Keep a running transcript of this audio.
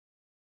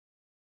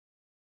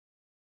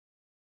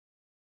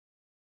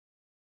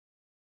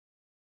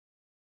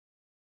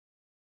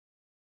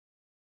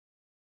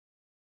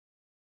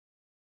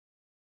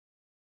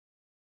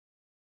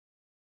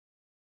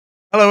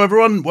Hello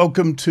everyone,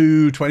 welcome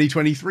to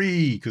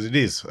 2023, because it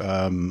is.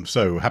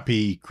 So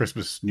happy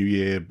Christmas, New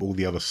Year, all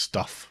the other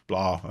stuff,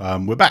 blah.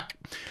 We're back.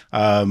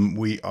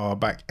 We are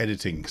back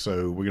editing,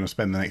 so we're going to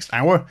spend the next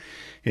hour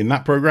in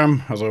that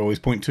program, as I always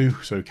point to.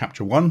 So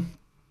Capture One.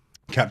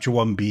 Capture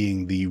One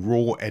being the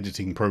raw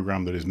editing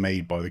program that is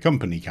made by the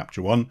company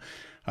Capture One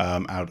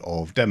out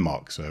of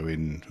Denmark, so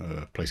in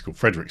a place called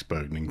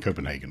Frederiksberg in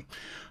Copenhagen.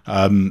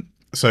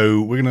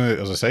 So we're going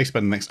to, as I say,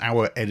 spend the next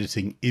hour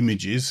editing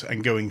images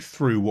and going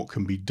through what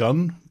can be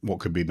done, what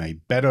can be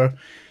made better,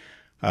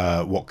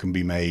 what can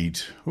be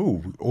made...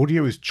 Oh,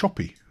 audio is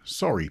choppy.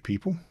 Sorry,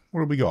 people.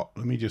 What have we got?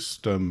 Let me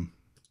just...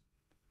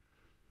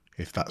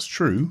 if that's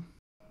true...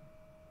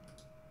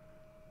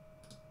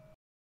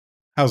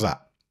 How's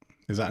that?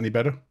 Is that any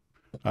better?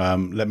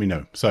 Let me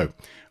know. So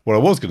what I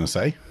was going to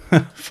say,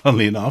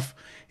 funnily enough,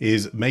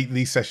 is make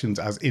these sessions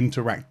as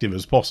interactive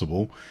as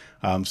possible.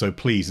 So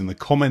please, in the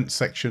comments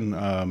section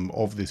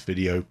of this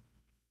video,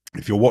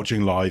 if you're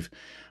watching live,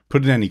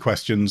 put in any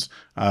questions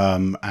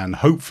and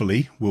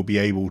hopefully we'll be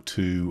able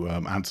to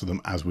answer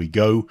them as we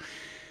go.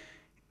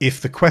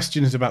 If the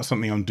question is about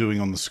something I'm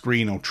doing on the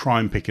screen, I'll try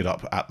and pick it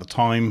up at the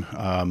time.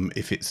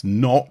 If it's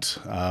not,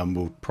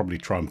 we'll probably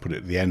try and put it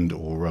at the end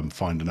or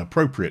find an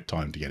appropriate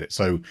time to get it.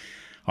 So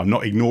I'm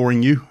not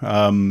ignoring you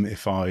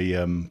if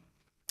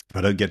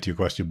I don't get to your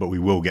question, but we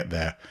will get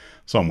there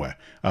somewhere.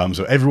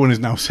 So everyone is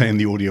now saying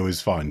the audio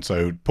is fine.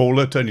 So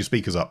Paula, turn your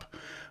speakers up.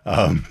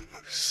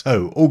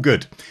 So all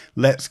good.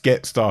 Let's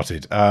get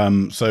started.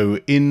 So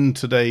in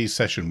today's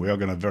session, we are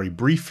going to very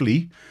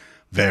briefly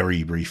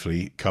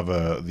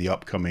cover the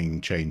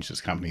upcoming change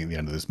that's happening at the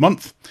end of this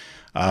month.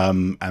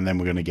 And then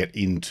we're going to get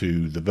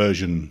into the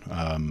version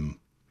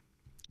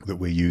that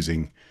we're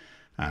using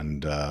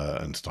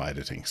and start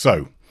editing.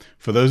 So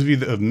for those of you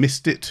that have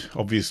missed it,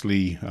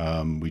 obviously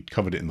we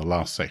covered it in the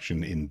last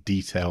section in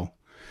detail.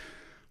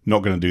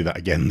 Not going to do that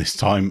again this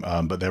time,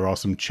 but there are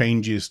some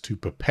changes to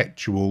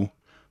perpetual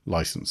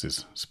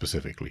licenses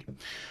specifically.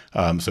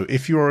 So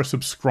if you are a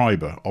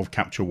subscriber of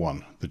Capture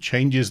One, the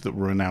changes that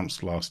were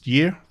announced last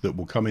year that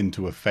will come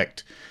into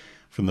effect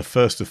from the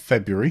 1st of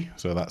February,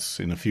 so that's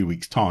in a few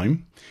weeks'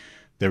 time,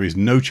 there is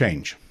no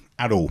change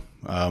at all.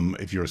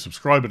 If you're a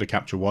subscriber to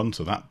Capture One,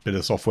 so that bit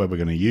of software we're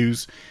going to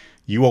use,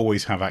 you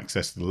always have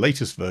access to the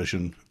latest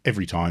version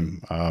every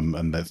time,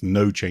 and there's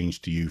no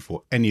change to you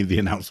for any of the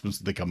announcements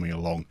that are coming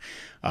along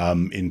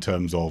in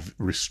terms of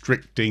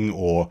restricting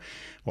or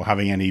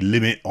having any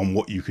limit on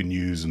what you can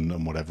use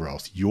and whatever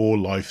else. Your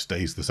life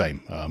stays the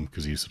same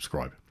because you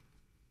subscribe.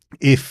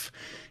 If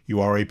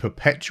you are a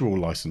perpetual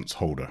license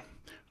holder,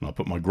 and I'll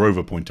put my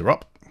Grover pointer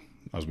up,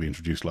 as we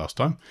introduced last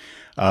time.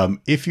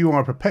 If you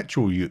are a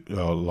perpetual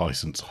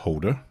license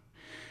holder,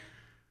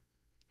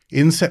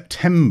 in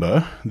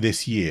September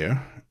this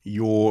year,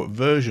 your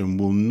version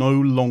will no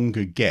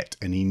longer get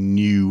any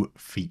new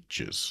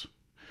features.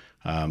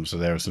 So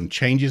there are some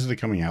changes that are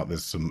coming out.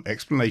 There's some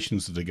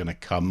explanations that are going to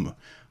come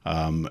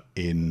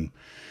in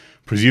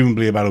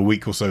presumably about a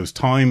week or so's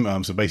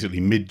time. So basically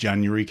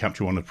mid-January,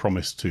 Capture One have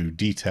promised to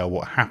detail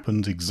what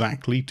happens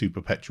exactly to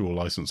perpetual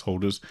license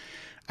holders,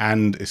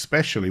 and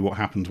especially what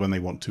happens when they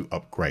want to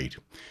upgrade.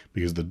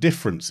 Because the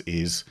difference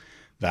is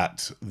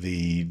that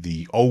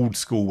the old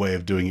school way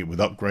of doing it with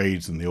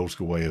upgrades and the old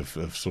school way of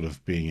sort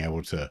of being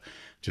able to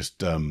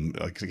just,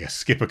 I guess,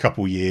 skip a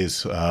couple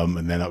years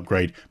and then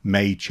upgrade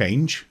may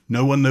change.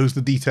 No one knows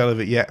the detail of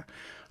it yet,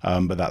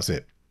 but that's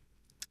it.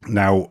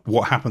 Now,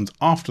 what happens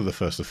after the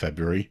 1st of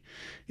February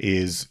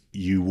is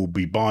you will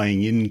be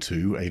buying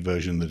into a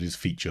version that is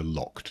feature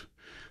locked.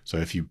 So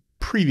if you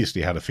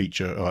previously had a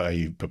feature or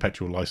a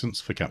perpetual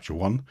license for Capture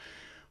One,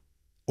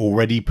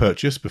 already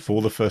purchased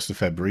before the 1st of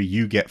February,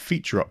 you get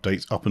feature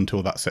updates up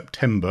until that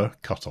September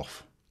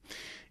cutoff.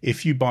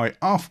 If you buy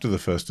after the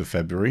 1st of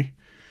February,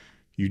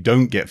 you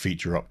don't get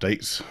feature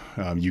updates.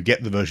 You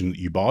get the version that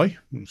you buy.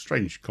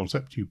 Strange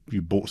concept.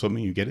 You bought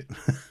something, you get it.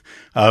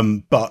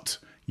 But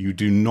you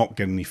do not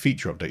get any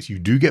feature updates. You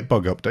do get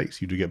bug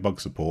updates. You do get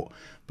bug support,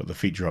 but the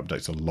feature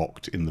updates are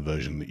locked in the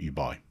version that you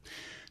buy.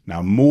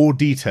 Now, more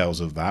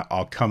details of that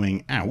are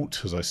coming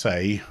out, as I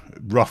say,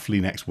 roughly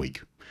next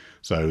week.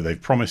 So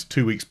they've promised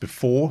 2 weeks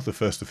before the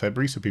 1st of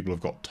February, so people have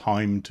got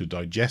time to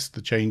digest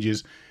the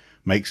changes,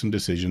 make some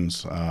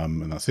decisions,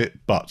 and that's it.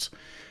 But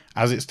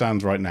as it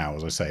stands right now,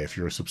 as I say, if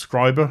you're a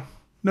subscriber,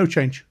 no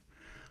change.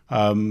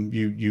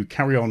 You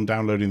carry on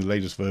downloading the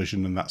latest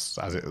version, and that's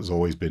as it has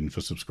always been for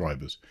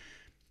subscribers.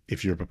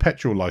 If you're a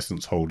perpetual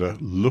license holder,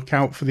 look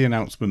out for the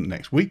announcement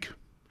next week.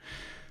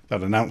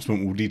 That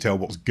announcement will detail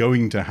what's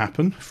going to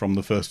happen from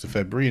the 1st of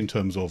February in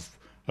terms of,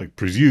 I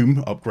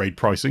presume, upgrade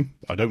pricing.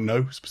 I don't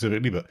know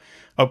specifically, but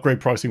upgrade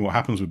pricing, what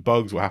happens with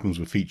bugs, what happens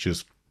with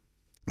features,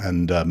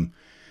 and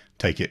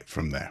take it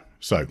from there.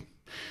 So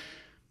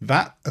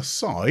that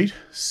aside,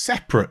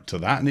 separate to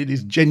that, and it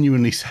is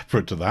genuinely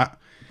separate to that,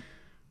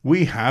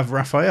 we have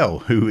Raphael,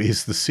 who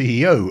is the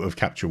CEO of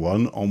Capture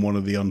One, on one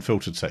of the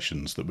unfiltered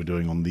sessions that we're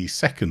doing on the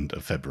 2nd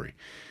of February.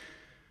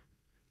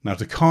 Now,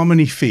 to calm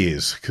any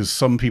fears, because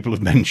some people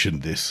have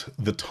mentioned this,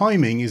 the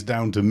timing is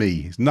down to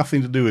me. It's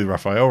nothing to do with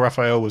Raphael.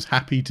 Raphael was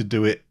happy to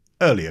do it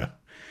earlier,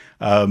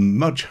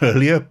 much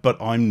earlier, but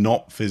I'm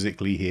not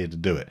physically here to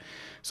do it.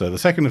 So the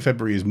 2nd of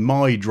February is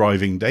my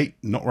driving date,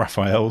 not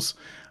Raphael's.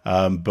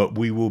 But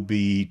we will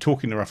be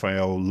talking to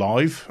Raphael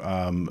live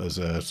as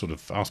a sort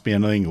of Ask Me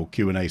Anything or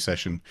Q&A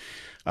session.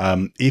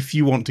 If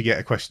you want to get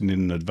a question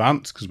in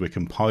advance, because we're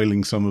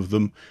compiling some of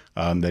them,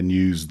 then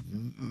use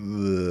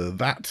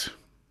that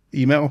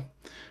email,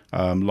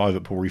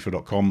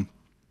 live@paulreefer.com.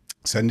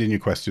 Send in your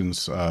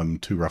questions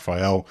to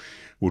Raphael.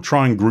 We'll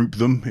try and group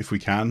them if we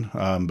can,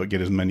 but get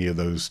as many of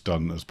those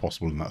done as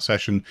possible in that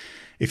session.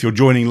 If you're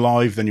joining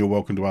live, then you're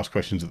welcome to ask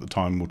questions at the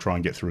time. We'll try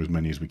and get through as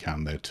many as we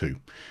can there too.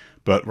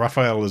 But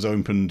Raphael has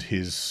opened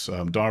his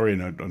diary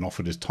and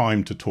offered his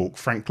time to talk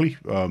frankly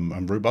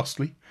and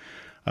robustly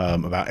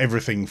about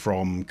everything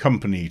from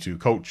company to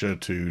culture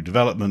to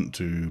development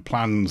to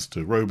plans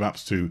to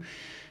roadmaps to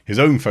his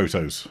own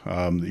photos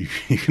that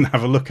you can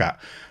have a look at,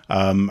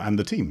 and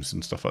the teams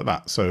and stuff like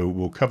that. So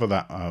we'll cover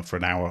that for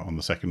an hour on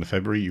the 2nd of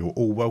February. You're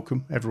all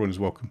welcome. Everyone is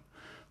welcome.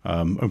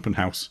 Open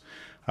house.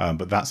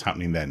 But that's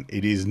happening then.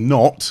 It is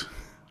not,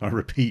 I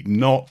repeat,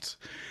 not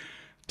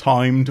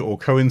timed or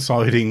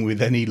coinciding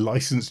with any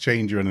license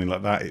change or anything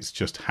like that. It's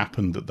just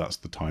happened that that's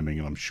the timing.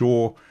 And I'm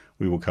sure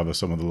we will cover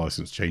some of the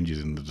license changes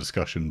in the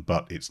discussion,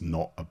 but it's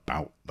not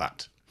about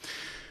that.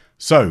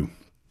 So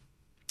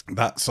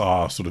that's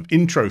our sort of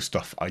intro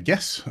stuff, I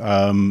guess.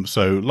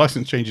 So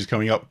license changes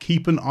coming up.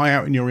 Keep an eye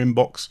out in your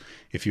inbox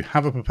if you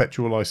have a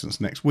perpetual license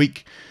next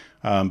week,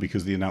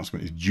 because the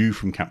announcement is due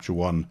from Capture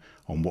One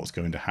on what's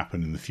going to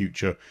happen in the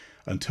future.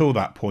 Until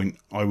that point,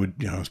 I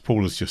would, as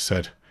Paul has just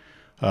said,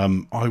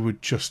 I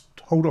would just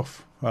hold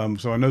off.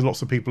 So I know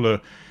lots of people are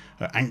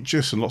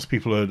anxious and lots of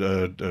people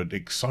are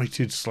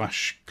excited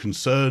 /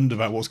 concerned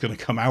about what's going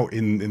to come out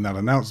in that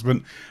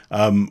announcement.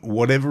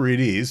 Whatever it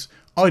is,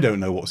 I don't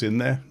know what's in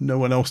there. No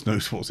one else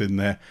knows what's in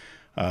there.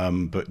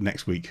 But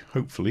next week,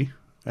 hopefully,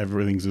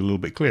 everything's a little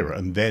bit clearer.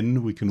 And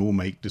then we can all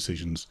make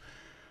decisions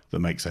that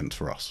make sense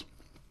for us.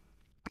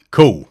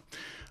 Cool.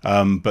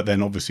 But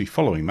then obviously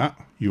following that,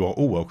 you are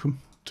all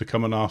welcome to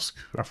come and ask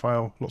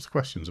Raphael lots of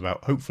questions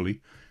about, hopefully,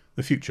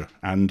 the future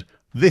and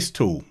this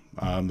tool,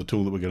 the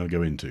tool that we're going to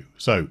go into.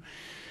 So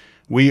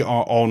we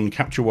are on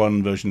Capture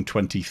One version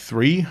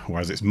 23,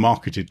 whereas it's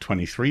marketed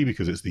 23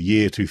 because it's the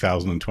year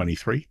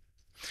 2023.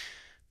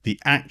 The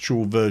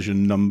actual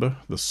version number,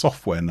 the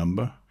software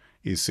number,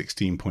 is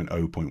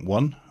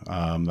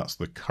 16.0.1. That's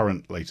the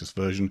current latest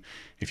version.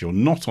 If you're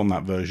not on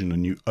that version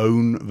and you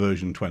own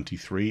version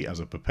 23 as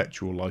a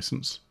perpetual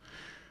license,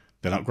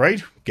 then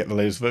upgrade, get the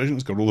latest version.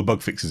 It's got all the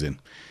bug fixes in.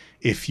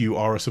 If you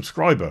are a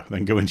subscriber,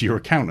 then go into your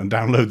account and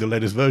download the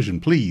latest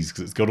version, please,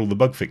 because it's got all the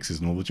bug fixes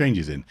and all the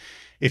changes in.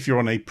 If you're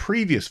on a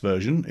previous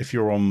version, if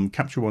you're on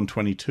Capture One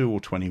 22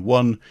 or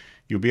 21,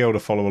 you'll be able to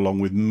follow along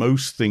with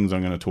most things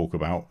I'm going to talk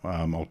about.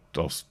 I'll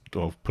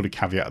put a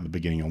caveat at the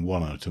beginning on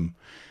one item.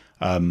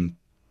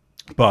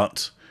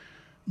 But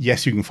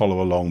yes, you can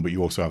follow along, but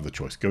you also have the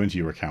choice. Go into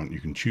your account, you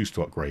can choose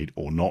to upgrade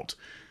or not.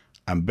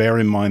 And bear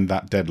in mind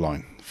that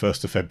deadline,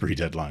 1st of February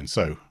deadline.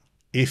 So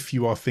if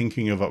you are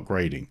thinking of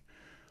upgrading,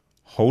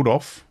 hold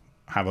off,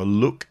 have a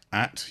look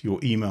at your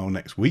email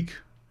next week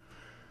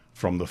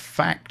from the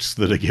facts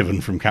that are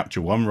given from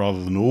Capture One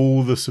rather than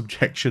all the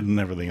subjection and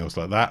everything else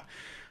like that.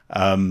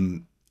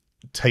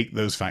 Take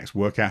those facts,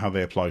 work out how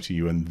they apply to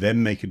you, and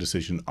then make a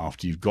decision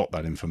after you've got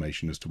that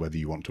information as to whether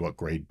you want to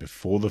upgrade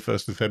before the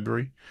 1st of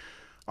February,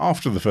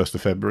 after the 1st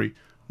of February,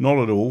 not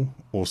at all,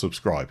 or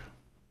subscribe.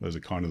 Those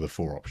are kind of the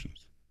 4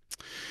 options.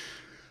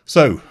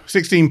 So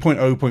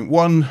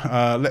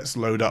 16.0.1, let's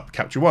load up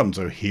Capture One.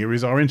 So here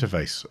is our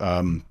interface.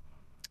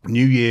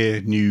 New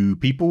year, new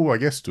people, I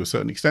guess, to a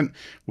certain extent.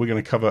 We're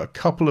going to cover a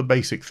couple of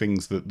basic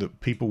things that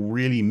people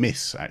really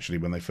miss, actually,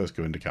 when they first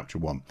go into Capture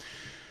One.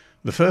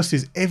 The first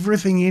is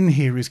everything in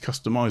here is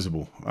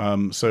customizable.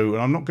 So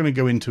I'm not going to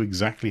go into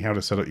exactly how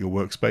to set up your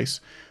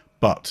workspace,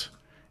 but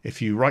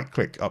if you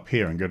right-click up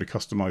here and go to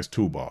Customize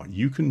Toolbar,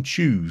 you can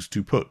choose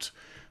to put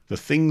the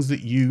things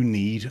that you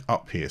need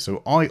up here.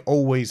 So I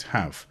always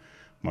have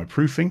my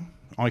proofing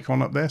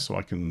icon up there, so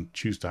I can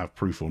choose to have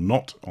proof or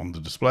not on the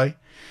display.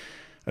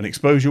 An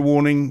exposure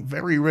warning,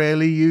 very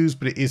rarely used,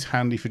 but it is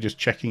handy for just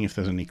checking if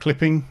there's any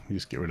clipping. You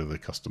just get rid of the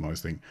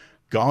customize thing.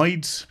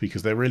 Guides,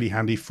 because they're really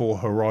handy for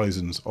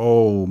horizons.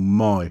 Oh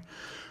my.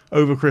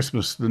 Over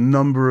Christmas, the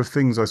number of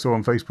things I saw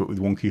on Facebook with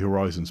wonky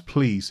horizons.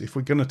 Please, if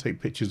we're going to take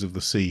pictures of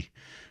the sea,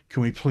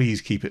 can we please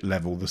keep it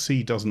level? The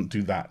sea doesn't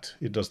do that.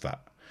 It does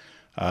that.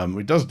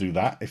 It does do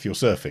that if you're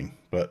surfing,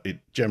 but it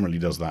generally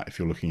does that if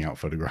you're looking out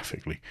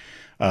photographically.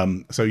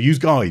 So use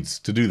guides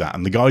to do that.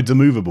 And the guides are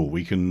movable.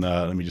 We can,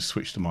 let me just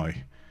switch to my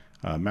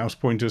mouse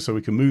pointer so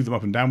we can move them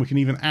up and down. We can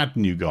even add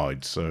new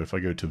guides. So if I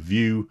go to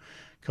View,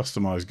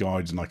 Customize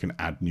Guides, and I can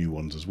add new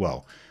ones as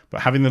well.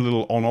 But having the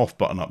little on-off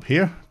button up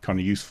here, kind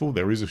of useful.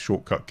 There is a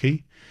shortcut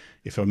key.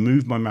 If I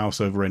move my mouse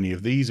over any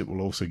of these, it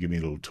will also give me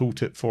a little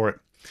tooltip for it.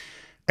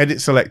 Edit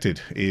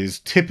selected is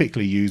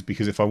typically used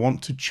because if I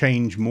want to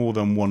change more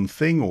than one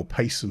thing or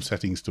paste some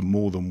settings to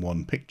more than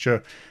one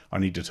picture, I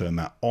need to turn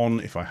that on.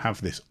 If I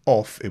have this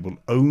off, it will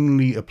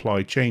only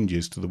apply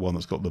changes to the one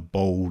that's got the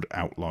bold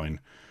outline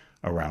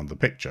around the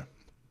picture.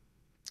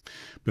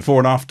 Before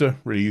and after,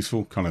 really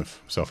useful, kind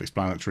of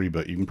self-explanatory,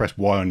 but you can press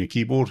Y on your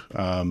keyboard,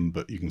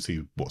 but you can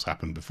see what's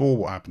happened before,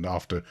 what happened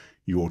after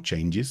your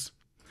changes.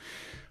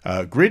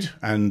 Grid,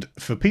 and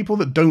for people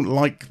that don't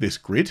like this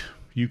grid,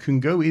 you can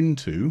go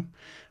into,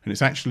 and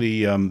it's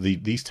actually,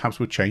 these tabs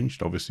were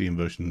changed, obviously, in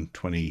version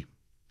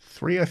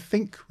 23, I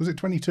think. Was it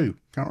 22?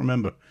 Can't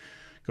remember.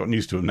 Gotten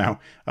used to them now.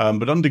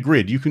 But under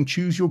grid, you can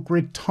choose your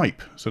grid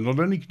type. So not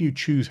only can you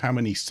choose how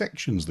many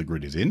sections the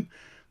grid is in,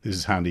 this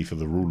is handy for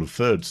the rule of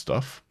thirds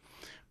stuff,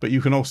 but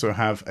you can also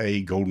have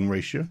a golden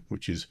ratio,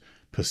 which is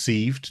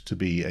perceived to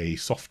be a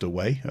softer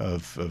way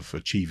of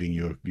achieving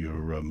your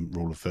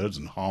rule of thirds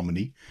and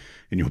harmony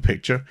in your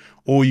picture.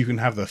 Or you can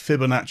have the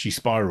Fibonacci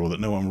spiral that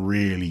no one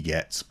really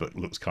gets, but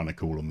looks kind of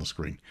cool on the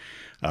screen.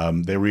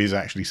 There is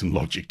actually some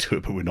logic to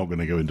it, but we're not going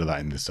to go into that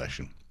in this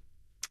session.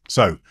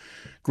 So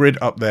grid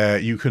up there,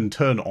 you can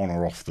turn on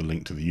or off the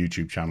link to the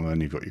YouTube channel,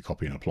 and you've got your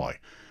copy and apply.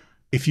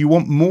 If you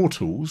want more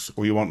tools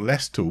or you want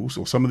less tools,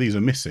 or some of these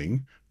are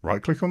missing,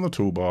 right click on the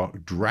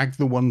toolbar, drag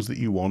the ones that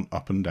you want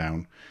up and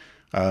down,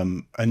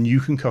 and you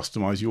can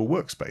customize your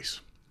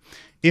workspace.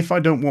 If I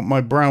don't want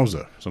my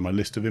browser, so my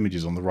list of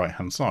images on the right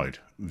hand side,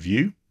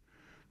 view,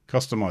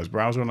 customize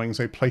browser, and I can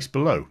say place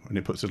below, and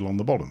it puts it along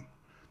the bottom.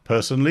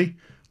 Personally,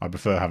 I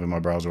prefer having my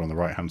browser on the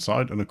right hand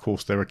side, and of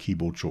course there are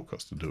keyboard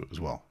shortcuts to do it as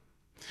well.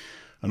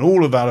 And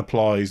all of that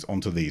applies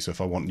onto these. So if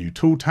I want new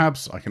tool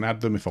tabs, I can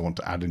add them. If I want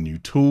to add a new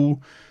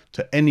tool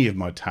to any of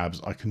my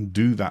tabs, I can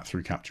do that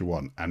through Capture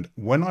One. And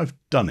when I've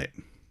done it,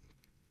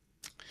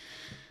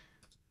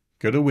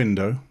 go to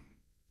Window,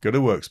 go to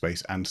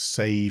Workspace, and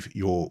save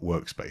your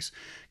workspace.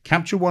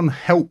 Capture One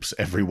helps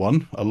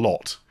everyone a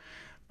lot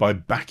by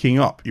backing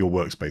up your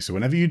workspace. So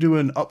whenever you do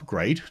an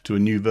upgrade to a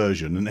new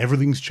version and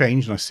everything's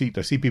changed, and I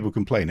see people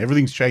complain,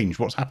 everything's changed,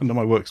 what's happened to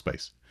my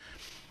workspace?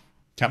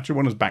 Capture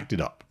One has backed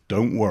it up.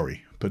 Don't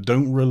worry, but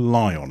don't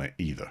rely on it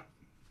either.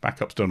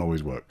 Backups don't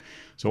always work.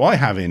 So I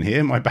have in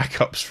here my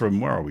backups from,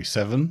 where are we,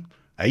 7,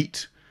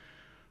 8,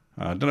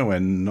 I don't know where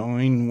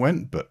 9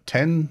 went, but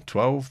 10,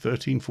 12,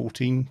 13,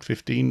 14,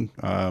 15.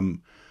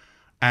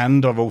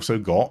 And I've also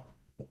got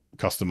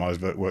customized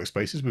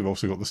workspaces. We've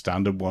also got the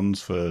standard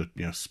ones for,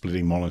 you know,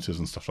 splitting monitors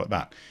and stuff like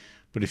that.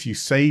 But if you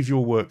save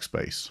your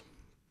workspace,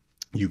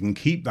 you can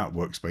keep that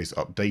workspace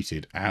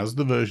updated as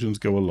the versions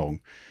go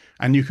along.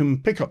 And you can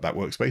pick up that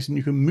workspace and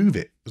you can move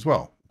it as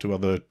well to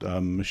other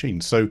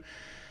machines. So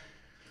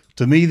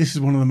to me, this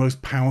is one of the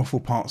most powerful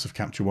parts of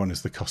Capture One,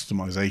 is the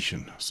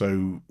customization.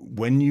 So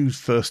when you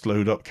first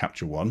load up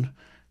Capture One,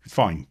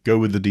 fine, go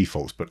with the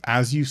defaults. But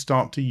as you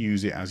start to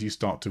use it, as you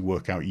start to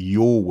work out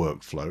your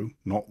workflow,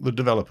 not the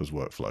developer's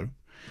workflow,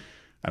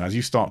 and as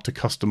you start to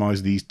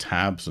customize these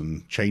tabs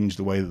and change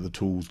the way that the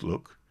tools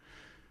look,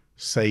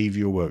 save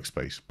your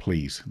workspace,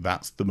 please.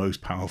 That's the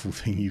most powerful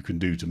thing you can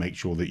do to make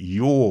sure that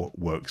your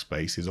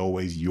workspace is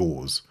always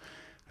yours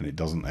and it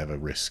doesn't ever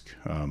risk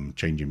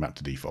changing back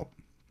to default.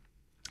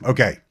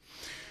 Okay,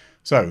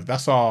 so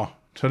that's our,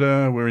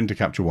 ta-da, we're into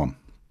Capture One.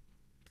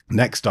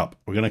 Next up,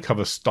 we're going to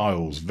cover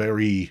styles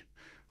very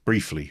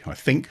briefly, I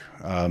think,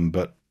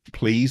 but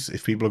please,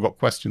 if people have got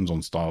questions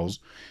on styles,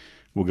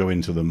 we'll go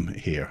into them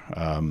here.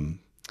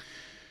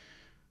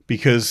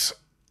 Because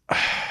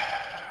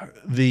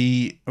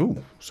oh,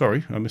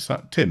 sorry, I missed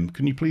that. Tim,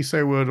 can you please say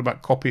a word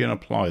about copy and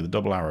apply, the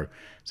double arrow?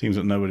 Seems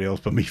that nobody else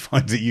but me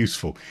finds it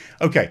useful.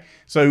 Okay,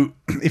 so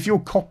if you're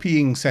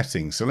copying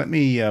settings, so let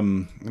me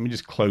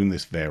just clone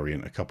this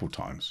variant a couple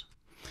times.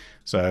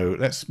 So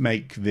let's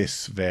make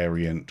this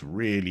variant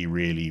really,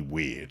 really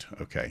weird.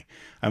 Okay,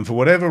 and for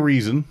whatever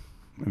reason,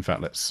 in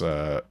fact, let's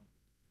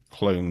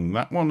clone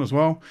that one as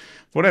well.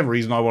 For whatever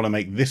reason, I want to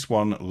make this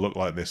one look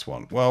like this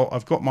one. Well,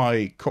 I've got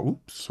my,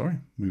 oops, sorry,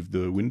 move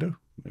the window,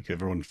 make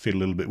everyone feel a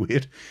little bit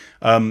weird.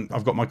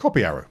 I've got my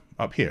copy arrow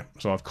up here.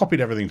 So I've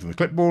copied everything from the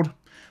clipboard.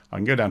 I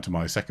can go down to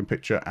my second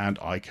picture and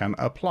I can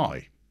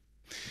apply.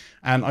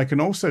 And I can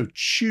also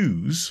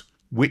choose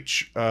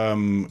which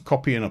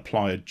copy and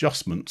apply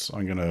adjustments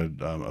I'm going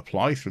to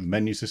apply through the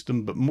menu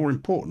system. But more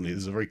importantly,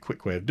 there's a very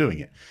quick way of doing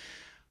it.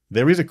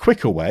 There is a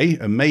quicker way,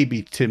 and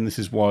maybe, Tim, this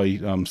is why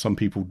some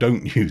people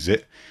don't use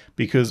it,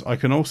 because I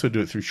can also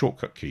do it through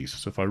shortcut keys.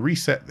 So if I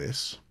reset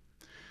this,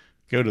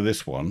 go to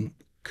this one,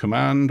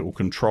 Command or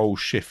Control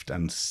Shift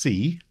and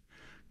C,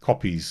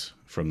 copies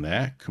from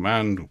there,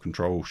 Command or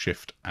Control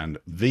Shift and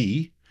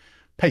V,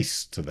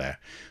 paste to there.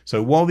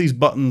 So while these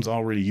buttons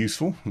are really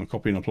useful, the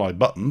copy and apply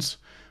buttons,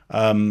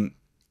 I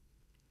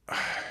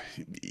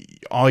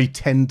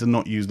tend to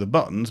not use the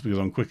buttons because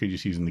I'm quicker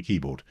just using the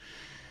keyboard.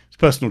 It's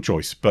personal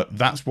choice, but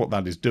that's what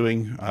that is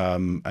doing.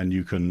 And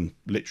you can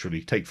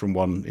literally take from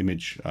one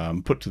image,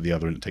 put to the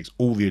other, and it takes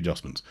all the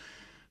adjustments.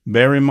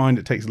 Bear in mind,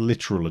 it takes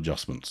literal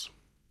adjustments.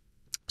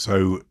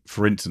 So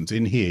for instance,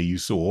 in here, you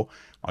saw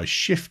I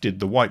shifted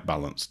the white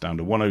balance down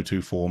to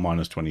 1024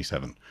 minus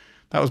 27.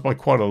 That was by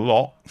quite a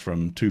lot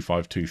from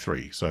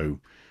 2523. So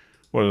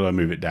what did I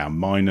move it down?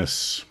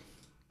 Minus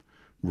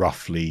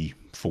roughly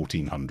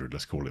 1400,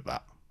 let's call it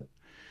that.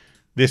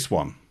 This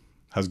one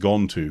has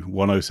gone to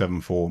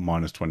 1074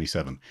 minus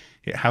 27.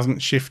 It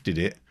hasn't shifted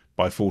it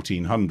by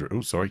 1400.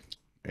 Oh, sorry.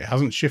 It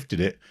hasn't shifted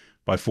it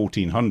by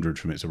 1400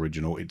 from its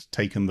original. It's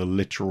taken the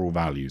literal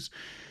values.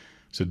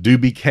 So do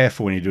be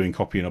careful when you're doing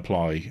copy and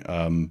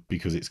apply,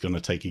 because it's going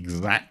to take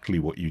exactly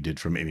what you did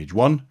from image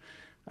 1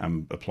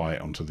 and apply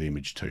it onto the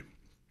image 2.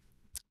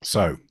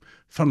 So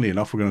funnily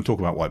enough, we're going to talk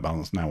about white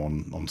balance now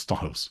on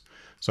styles.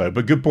 So,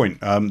 but good point.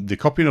 The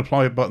copy and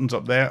apply buttons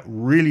up there,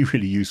 really,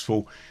 really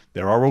useful.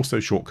 There are also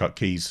shortcut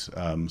keys,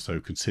 so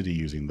consider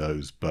using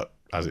those. But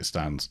as it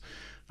stands,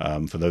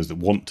 for those that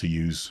want to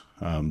use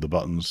the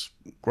buttons,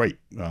 great,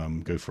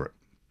 go for it.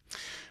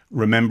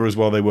 Remember as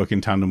well, they work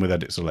in tandem with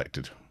edit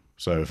selected.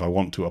 So if I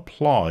want to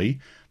apply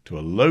to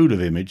a load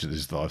of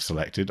images that I've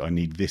selected, I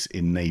need this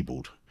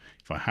enabled.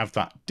 If I have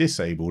that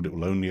disabled, it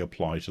will only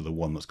apply to the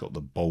one that's got the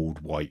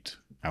bold white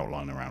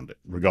outline around it,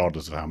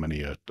 regardless of how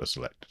many are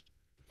selected.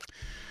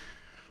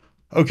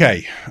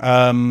 Okay,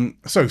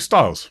 so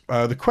styles.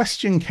 The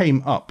question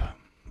came up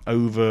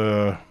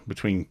over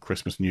between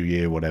Christmas, New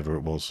Year, whatever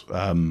it was,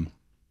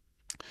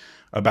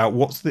 about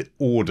what's the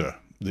order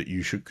that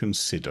you should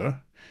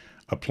consider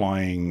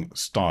applying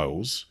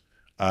styles,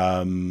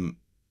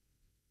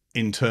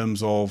 in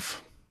terms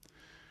of,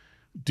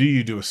 do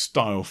you do a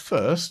style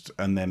first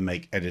and then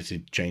make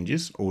edited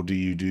changes, or do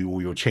you do all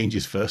your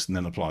changes first and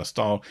then apply a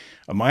style?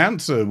 And my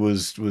answer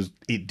was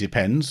it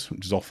depends,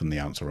 which is often the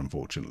answer,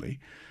 unfortunately.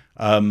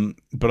 But I'm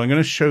going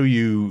to show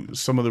you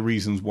some of the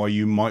reasons why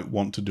you might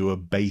want to do a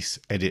base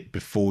edit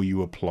before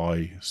you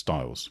apply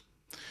styles.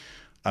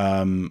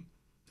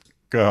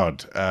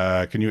 God,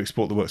 can you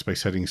export the workspace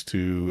settings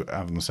to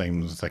having the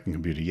same as the second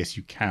computer? Yes,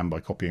 you can, by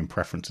copying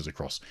preferences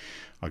across.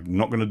 I'm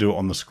not going to do it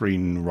on the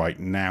screen right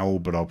now,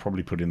 but I'll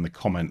probably put in the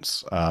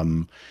comments.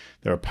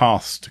 There are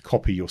paths to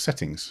copy your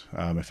settings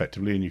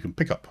effectively, and you can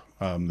pick up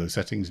those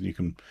settings and you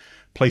can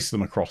place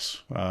them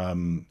across.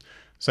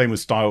 Same with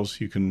styles.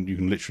 You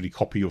can literally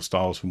copy your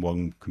styles from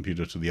one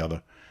computer to the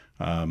other,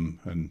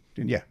 and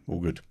yeah, all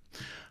good.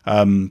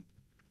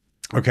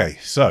 Okay,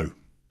 so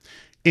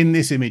in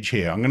this image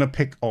here, I'm going to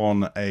pick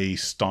on a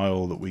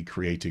style that we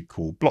created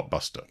called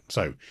Blockbuster.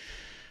 So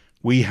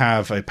we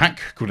have a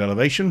pack called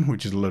Elevation,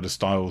 which is a load of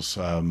styles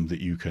that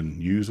you can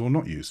use or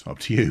not use, up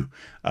to you.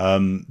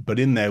 But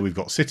in there, we've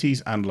got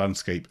cities and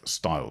landscape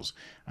styles.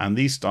 And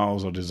these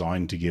styles are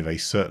designed to give a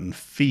certain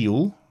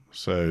feel.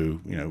 So,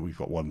 you know, we've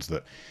got ones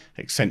that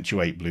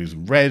accentuate blues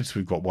and reds.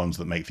 We've got ones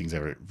that make things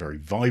very, very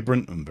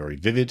vibrant and very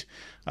vivid.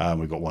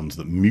 We've got ones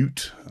that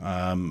mute.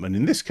 And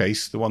in this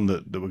case, the one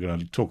that we're going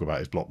to talk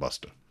about is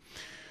Blockbuster.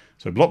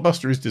 So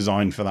Blockbuster is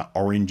designed for that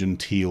orange and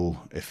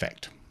teal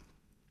effect.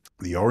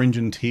 The orange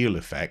and teal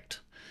effect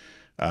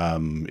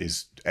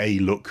is a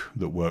look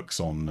that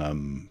works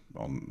on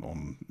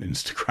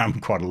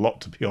Instagram quite a lot,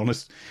 to be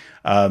honest.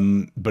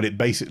 But it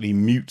basically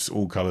mutes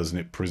all colors and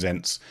it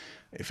presents,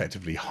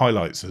 effectively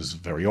highlights as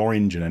very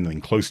orange, and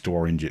anything close to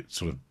orange it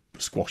sort of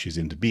squashes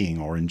into being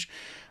orange,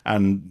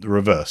 and the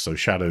reverse. So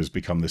shadows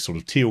become this sort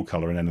of teal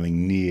color, and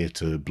anything near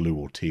to blue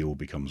or teal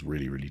becomes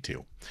really, really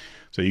teal.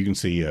 So you can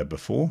see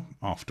before,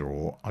 after,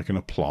 or I can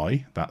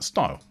apply that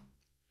style.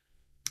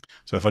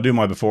 So if I do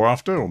my before,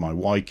 after, or my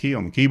Y key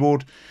on the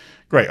keyboard,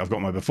 great, I've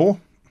got my before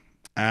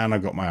and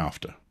I've got my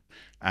after.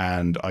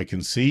 And I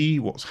can see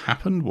what's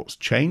happened, what's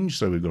changed.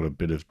 So we've got a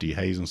bit of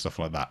dehaze and stuff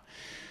like that.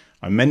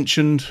 I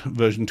mentioned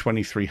version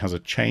 23 has a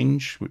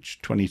change, which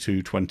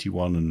 22,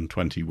 21, and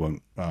 20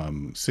 won't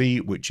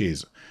see, which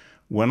is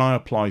when I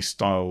apply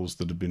styles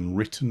that have been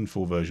written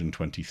for version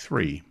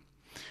 23,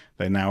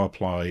 they now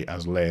apply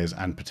as layers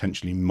and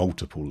potentially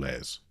multiple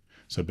layers.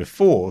 So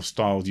before,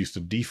 styles used to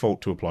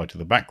default to apply to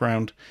the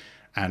background,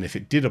 and if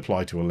it did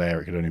apply to a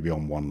layer, it could only be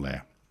on one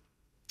layer.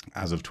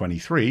 As of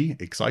 23,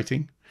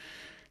 exciting,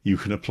 you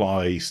can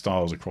apply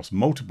styles across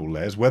multiple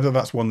layers, whether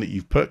that's one that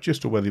you've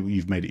purchased or whether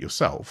you've made it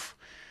yourself.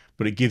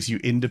 But it gives you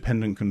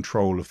independent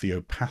control of the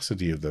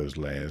opacity of those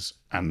layers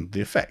and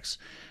the effects.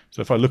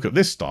 So if I look at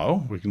this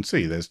style, we can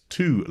see there's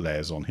two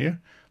layers on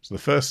here. So the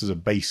first is a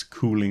base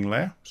cooling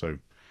layer. So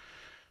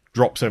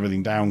drops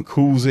everything down,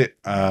 cools it.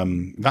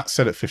 That's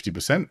set at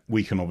 50%.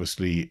 We can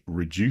obviously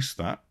reduce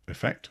that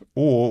effect,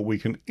 or we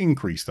can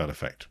increase that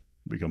effect.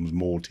 It becomes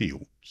more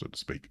teal, so to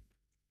speak.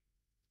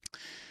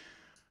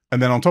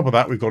 And then on top of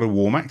that, we've got a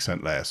warm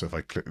accent layer. So if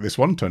I click this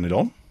one, turn it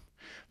on,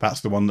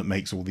 that's the one that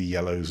makes all the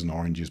yellows and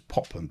oranges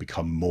pop and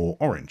become more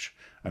orange.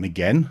 And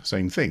again,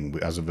 same thing.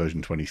 As of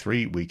version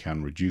 23, we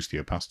can reduce the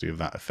opacity of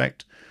that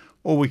effect,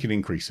 or we can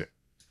increase it.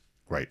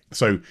 Great.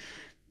 So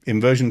in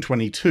version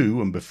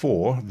 22 and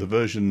before, the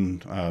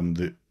version,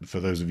 for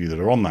those of you that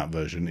are on that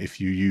version,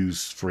 if you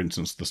use, for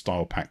instance, the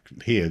style pack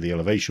here, the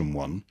elevation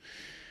one,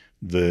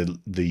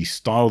 the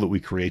style that we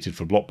created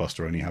for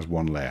Blockbuster only has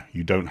one layer.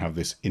 You don't have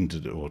this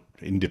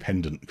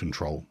independent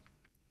control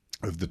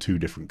of the two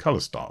different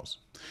color styles.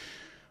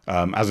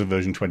 As of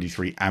version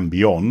 23 and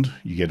beyond,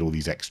 you get all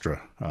these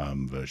extra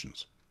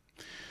versions.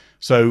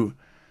 So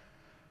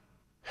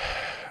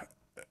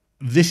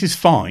this is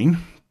fine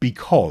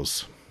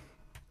because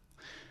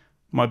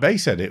my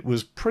base edit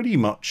was pretty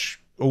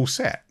much all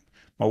set.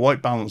 My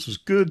white balance was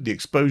good. The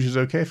exposure's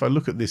okay. If I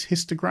look at this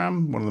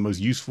histogram, one of the most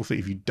useful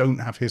things, if you don't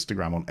have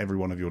histogram on every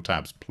one of your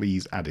tabs,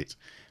 please add it.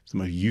 It's the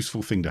most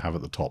useful thing to have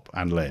at the top,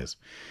 and layers.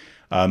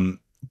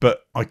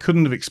 But I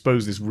couldn't have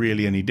exposed this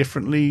really any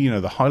differently. You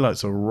know, the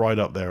highlights are right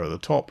up there at the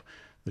top.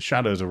 The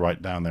shadows are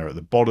right down there at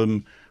the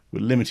bottom.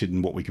 We're limited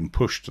in what we can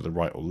push to the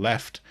right or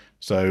left.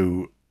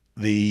 So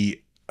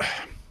the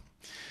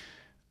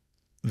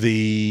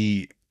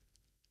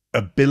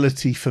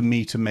ability for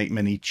me to make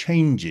many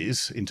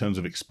changes in terms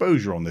of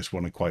exposure on this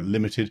one are quite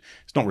limited.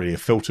 It's not really a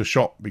filter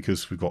shot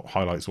because we've got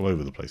highlights all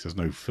over the place. There's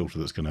no filter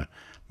that's going to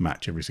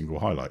match every single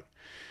highlight.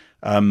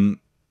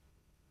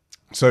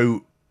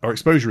 So our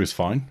exposure is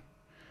fine.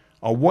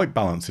 Our white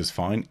balance is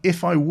fine.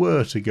 If I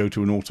were to go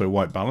to an auto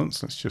white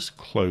balance, let's just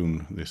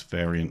clone this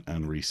variant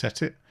and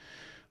reset it.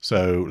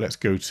 So let's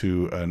go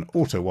to an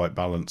auto white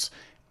balance.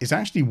 It's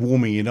actually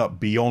warming it up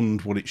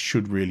beyond what it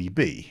should really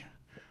be.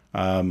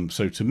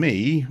 So to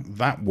me,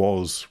 that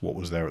was what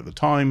was there at the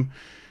time.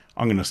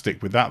 I'm going to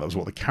stick with that. That was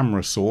what the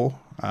camera saw.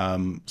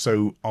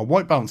 So our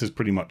white balance is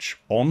pretty much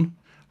on.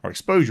 Our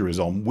exposure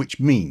is on, which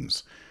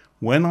means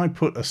when I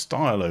put a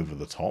style over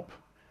the top,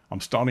 I'm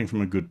starting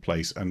from a good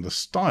place, and the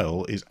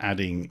style is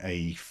adding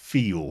a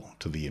feel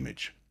to the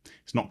image.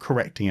 It's not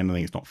correcting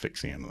anything. It's not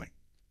fixing anything.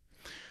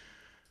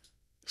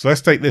 So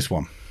let's take this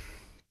one.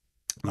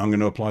 I'm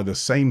going to apply the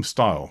same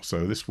style.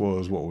 So this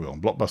was what we were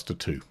on, Blockbuster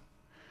 2.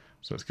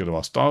 So let's go to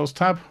our Styles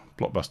tab,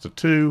 Blockbuster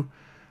 2,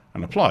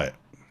 and apply it.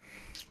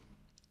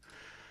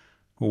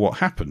 Well, what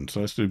happened? So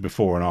let's do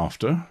before and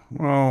after.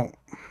 Well,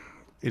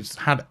 it's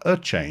had a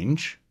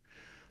change,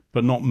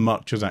 but not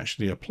much has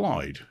actually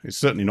applied. It's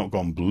certainly not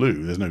gone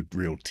blue. There's no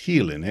real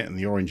teal in it, and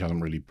the orange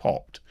hasn't really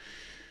popped.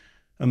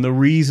 And the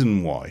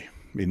reason why,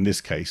 in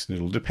this case, and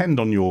it'll depend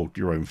on your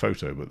own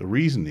photo, but the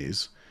reason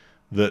is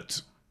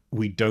that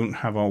we don't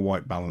have our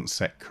white balance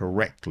set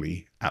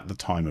correctly at the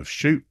time of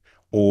shoot,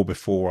 or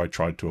before I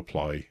tried to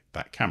apply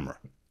that camera.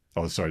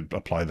 Oh, sorry,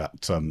 apply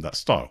that that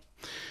style.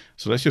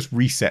 So let's just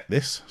reset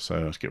this. So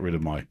let's get rid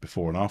of my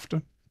before and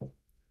after.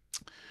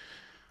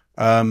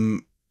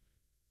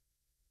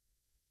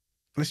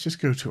 Let's just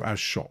go to as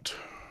shot.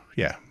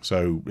 Yeah,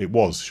 so it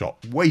was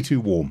shot way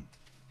too warm.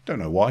 Don't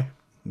know why.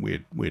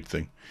 Weird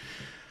thing.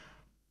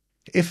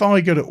 If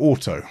I go to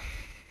auto,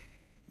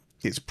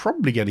 it's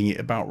probably getting it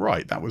about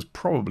right. That was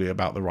probably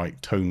about the right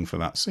tone for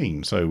that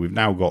scene. So we've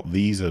now got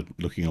these are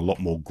looking a lot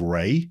more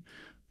grey,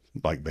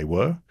 like they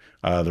were.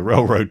 The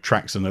railroad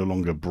tracks are no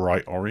longer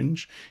bright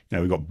orange. You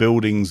know, we've got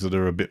buildings that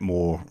are a bit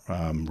more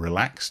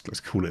relaxed. Let's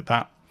call it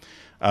that.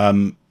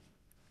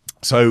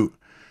 So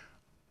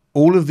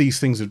all of these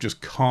things have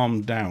just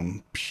calmed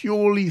down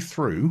purely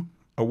through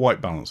a white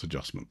balance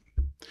adjustment.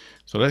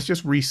 So let's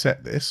just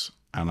reset this,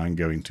 and I'm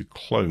going to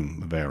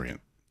clone the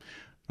variant.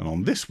 And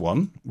on this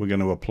one, we're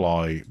going to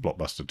apply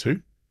Blockbuster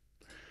 2.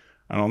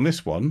 And on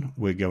this one,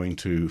 we're going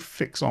to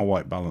fix our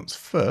white balance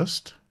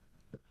first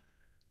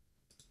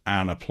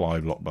and apply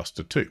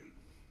Blockbuster 2.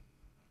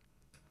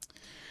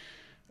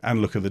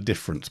 And look at the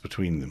difference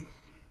between them.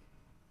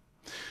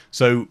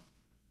 So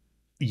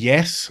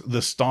yes,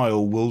 the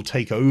style will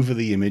take over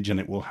the image and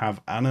it will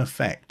have an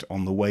effect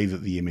on the way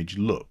that the image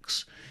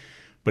looks,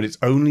 but it's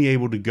only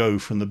able to go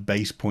from the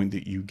base point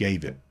that you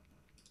gave it.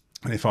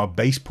 And if our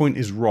base point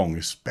is wrong,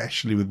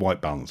 especially with white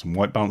balance, and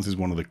white balance is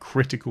one of the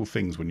critical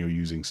things when you're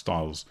using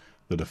styles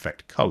that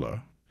affect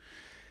color,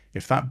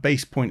 if that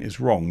base point is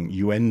wrong,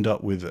 you end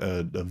up with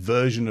a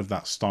version of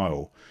that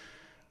style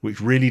which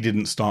really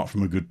didn't start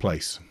from a good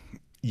place.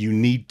 You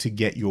need to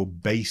get your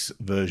base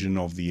version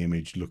of the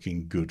image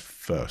looking good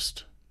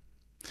first.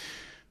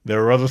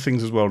 There are other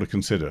things as well to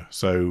consider.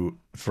 So,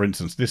 for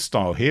instance, this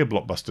style here,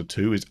 Blockbuster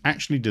 2, is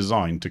actually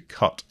designed to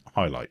cut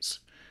highlights.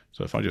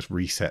 So if I just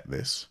reset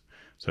this,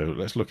 so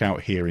let's look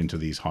out here into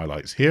these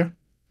highlights here.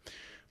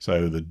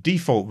 So the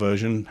default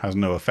version has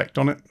no effect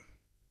on it.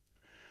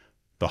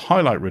 The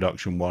highlight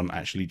reduction one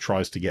actually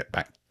tries to get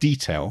back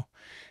detail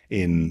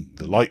in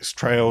the lights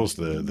trails,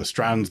 the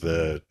strands,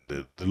 the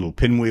little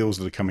pinwheels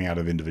that are coming out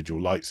of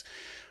individual lights.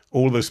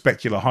 All those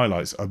specular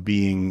highlights are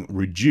being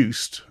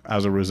reduced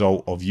as a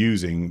result of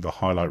using the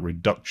highlight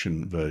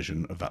reduction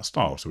version of that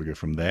style. So we go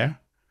from there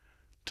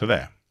to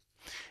there.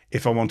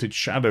 If I wanted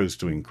shadows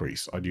to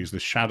increase, I'd use the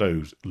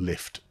shadows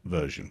lift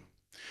version.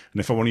 And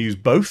if I want to use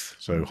both,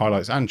 so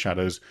highlights and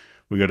shadows,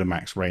 we go to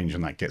max range,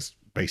 and that gets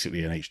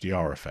basically an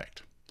HDR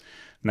effect.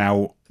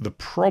 Now, the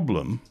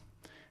problem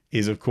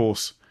is, of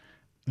course,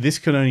 this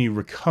can only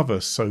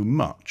recover so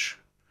much.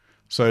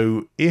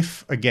 So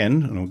if,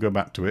 again, and I'll go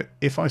back to it,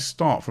 if I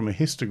start from a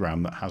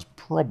histogram that has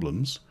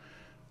problems,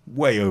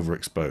 way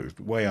overexposed,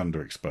 way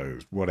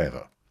underexposed,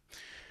 whatever,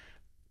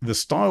 the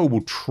style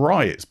will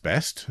try its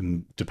best,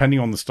 and depending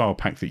on the style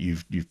pack that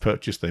you've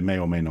purchased, they may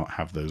or may not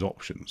have those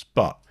options.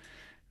 But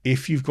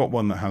if you've got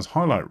one that has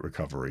highlight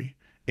recovery,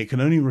 it can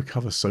only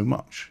recover so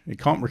much. It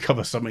can't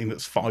recover something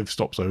that's 5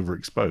 stops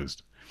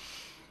overexposed.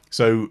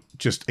 So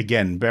just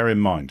again, bear in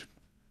mind,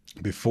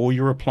 before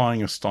you're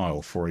applying a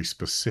style for a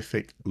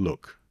specific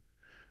look,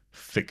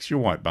 fix your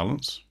white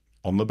balance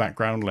on the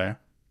background layer.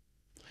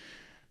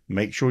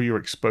 Make sure your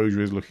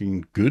exposure is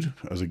looking good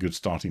as a good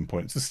starting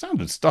point. It's the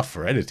standard stuff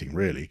for editing,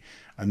 really.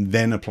 And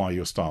then apply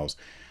your styles.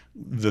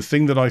 The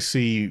thing that I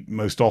see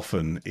most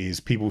often is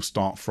people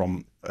start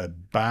from a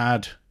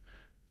bad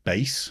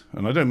base.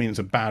 And I don't mean it's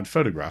a bad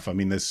photograph. I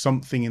mean, there's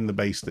something in the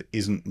base that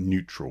isn't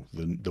neutral.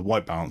 The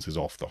white balance is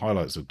off. The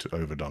highlights are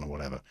overdone or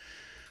whatever.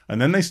 And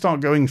then they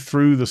start going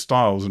through the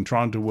styles and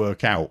trying to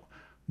work out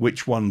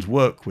which ones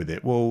work with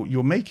it. Well,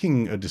 you're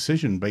making a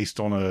decision based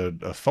on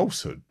a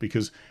falsehood,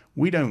 because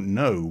we don't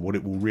know what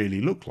it will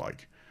really look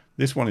like.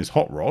 This one is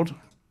hot rod.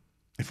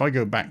 If I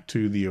go back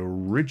to the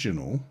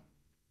original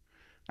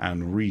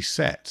and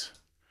reset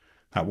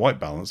that white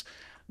balance,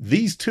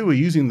 these two are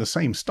using the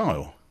same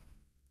style,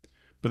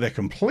 but they're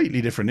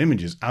completely different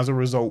images as a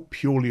result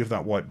purely of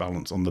that white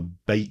balance on the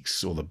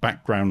base or the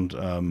background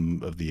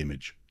of the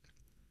image.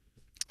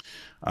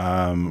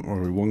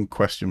 Or one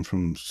question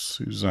from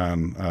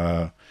Suzanne.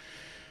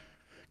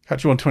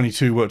 Capture One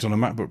 22 worked on a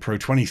MacBook Pro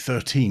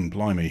 2013.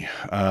 Blimey.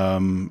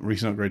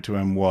 Recent upgrade to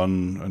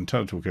M1 and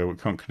Teletalk Go,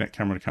 can't connect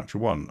camera to Capture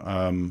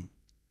One.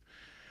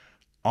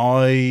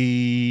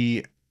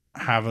 I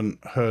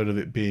haven't heard of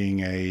it being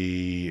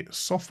a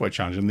software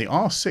challenge, and the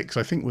R6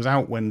 I think was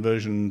out when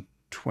version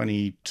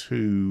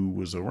 22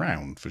 was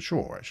around for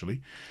sure,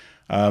 actually.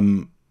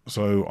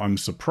 So I'm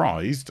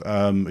surprised.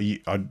 I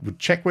would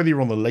check whether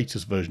you're on the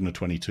latest version of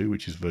 22,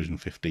 which is version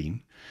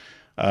 15.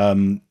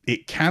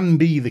 It can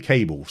be the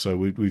cable. So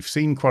we've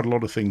seen quite a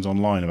lot of things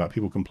online about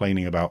people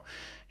complaining about,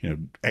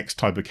 X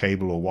type of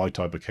cable or Y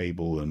type of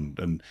cable.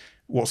 And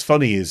what's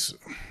funny is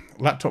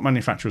laptop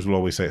manufacturers will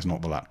always say it's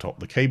not the laptop.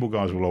 The cable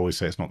guys will always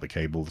say it's not the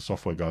cable. The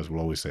software guys will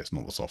always say it's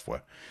not the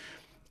software.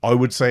 I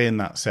would say in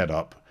that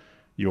setup,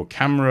 your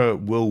camera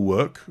will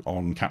work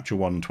on Capture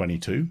One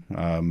 22.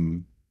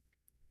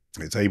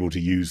 It's able to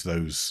use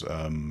those,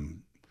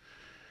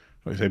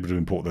 it's able to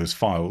import those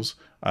files.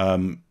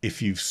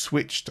 If you've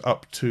switched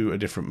up to a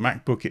different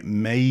MacBook, it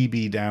may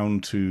be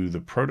down to the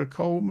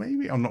protocol,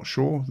 maybe. I'm not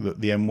sure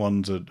that the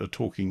M1s are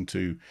talking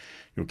to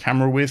your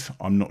camera with.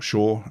 I'm not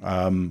sure.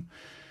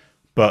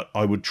 But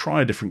I would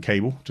try a different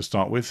cable to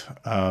start with.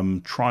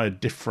 Try a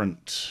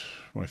different,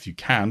 well, if you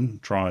can,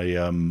 try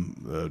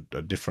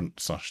a different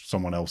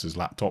someone else's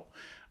laptop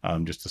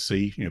just to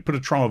see. Put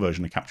a trial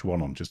version of Capture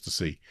One on just to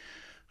see.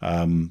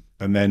 And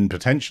then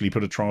potentially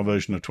put a trial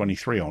version of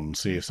 23 on,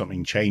 see if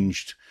something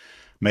changed,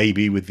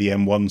 maybe with the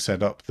M1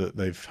 setup that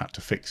they've had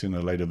to fix in a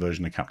later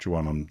version of Capture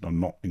One. I'm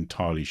not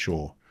entirely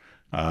sure.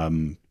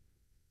 But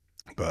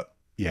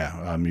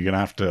yeah, you're going to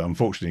have to,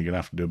 unfortunately, you're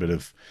going to have to do a bit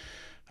of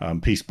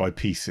piece by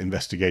piece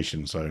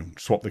investigation. So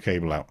swap the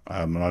cable out.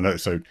 And I know,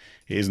 so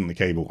it isn't the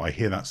cable. I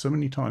hear that so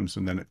many times,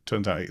 and then it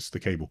turns out it's the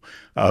cable.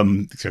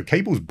 So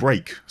cables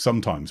break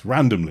sometimes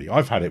randomly.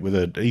 I've had it with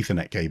an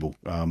Ethernet cable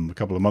a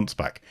couple of months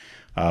back.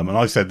 And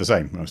I said the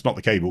same. It's not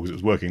the cable because it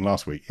was working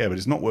last week. Yeah, but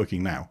it's not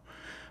working now.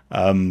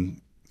 I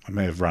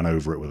may have ran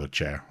over it with a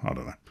chair. I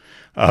don't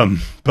know.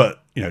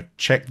 But,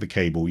 check the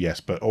cable,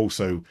 yes, but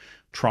also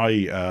try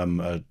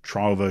a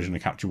trial version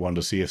of Capture One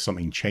to see if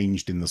something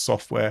changed in the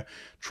software.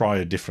 Try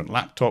a different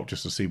laptop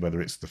just to see whether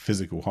it's the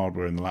physical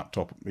hardware in the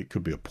laptop. It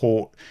could be a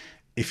port.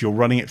 If you're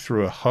running it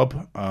through a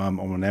hub on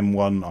an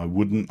M1, I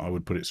wouldn't. I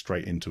would put it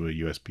straight into a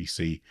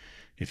USB-C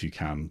if you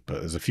can. But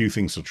there's a few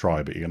things to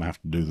try, but you're going to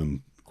have to do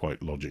them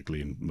quite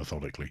logically and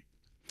methodically.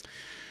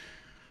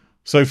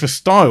 So for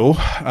style,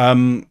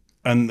 and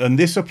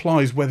this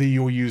applies whether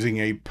you're using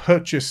a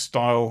purchase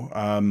style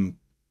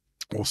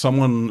or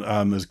someone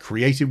has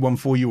created one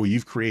for you, or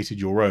you've created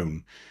your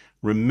own.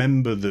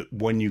 Remember that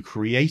when you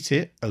create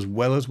it, as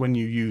well as when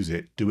you use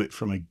it, do it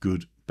from a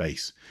good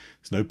base.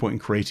 There's no point in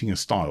creating a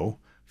style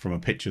from a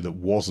picture that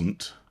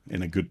wasn't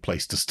in a good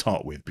place to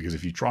start with, because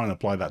if you try and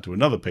apply that to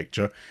another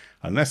picture,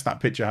 unless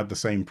that picture had the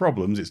same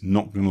problems, it's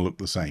not going to look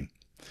the same.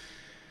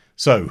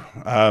 So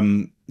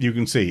you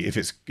can see if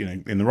it's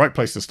in the right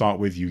place to start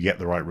with, you get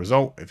the right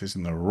result. If it's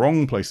in the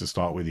wrong place to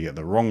start with, you get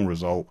the wrong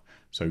result.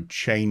 So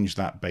change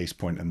that base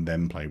point and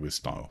then play with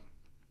style.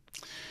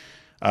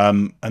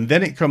 And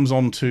then it comes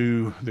on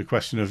to the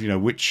question of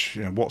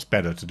what's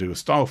better, to do a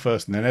style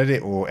first and then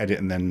edit, or edit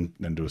and then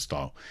do a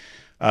style.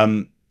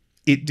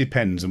 It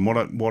depends. And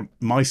what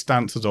my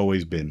stance has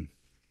always been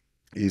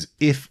is,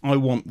 if I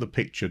want the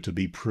picture to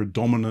be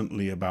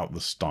predominantly about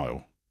the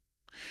style,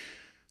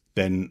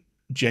 then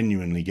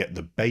genuinely get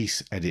the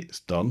base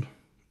edits done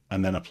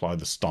and then apply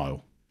the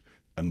style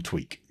and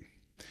tweak.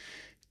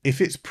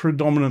 If it's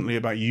predominantly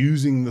about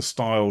using the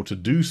style to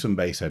do some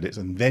base edits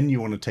and then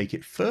you want to take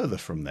it further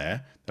from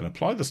there, then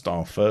apply the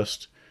style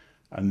first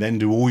and then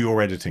do all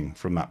your editing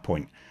from that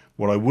point.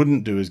 What I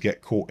wouldn't do is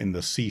get caught in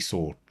the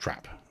seesaw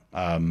trap.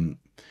 And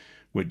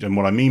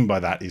what I mean by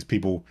that is,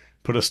 people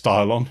put a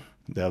style on,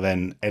 they'll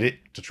then edit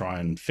to try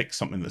and fix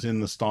something that's in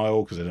the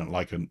style because they don't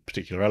like a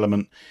particular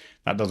element.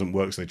 That doesn't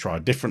work, so they try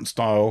a different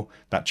style.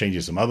 That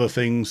changes some other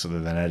things, so they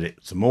then edit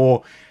some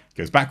more.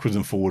 goes backwards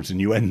and forwards,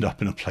 and you end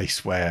up in a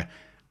place where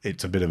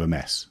it's a bit of a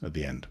mess at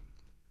the end.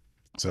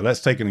 So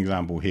let's take an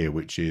example here,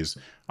 which is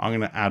I'm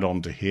going to add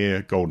on to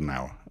here golden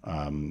hour.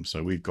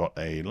 So we've got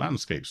a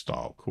landscape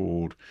style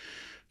called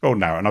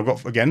golden hour, and I've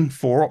got, again,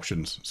 4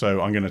 options.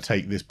 So I'm going to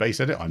take this base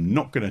edit. I'm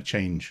not going to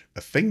change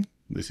a thing.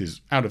 This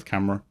is out of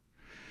camera.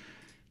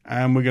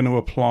 And we're going to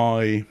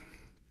apply,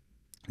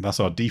 that's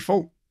our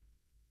default.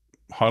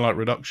 Highlight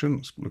reduction,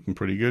 it's looking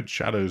pretty good.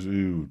 Shadows,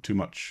 ooh, too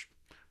much.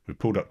 We've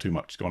pulled up too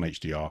much, it's gone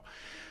HDR.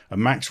 A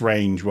max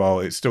range, well,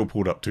 it's still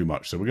pulled up too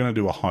much. So we're going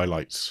to do a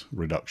highlights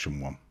reduction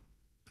one.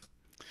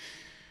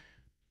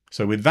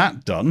 So with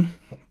that done,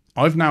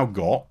 I've now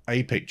got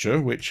a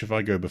picture, which if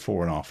I go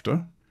before and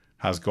after,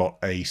 has got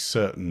a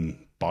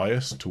certain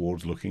bias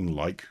towards looking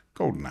like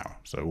golden hour.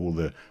 So all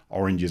the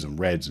oranges and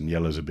reds and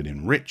yellows have been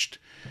enriched,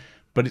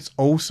 but it's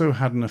also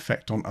had an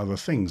effect on other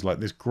things like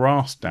this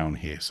grass down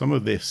here. Some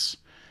of this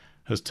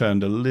has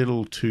turned a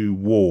little too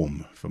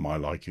warm for my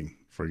liking,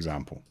 for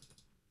example.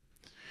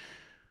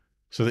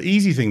 So the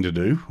easy thing to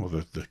do, or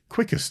the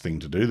quickest thing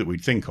to do that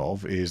we'd think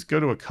of, is go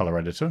to a color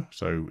editor.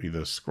 So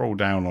either scroll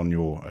down on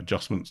your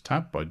adjustments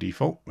tab by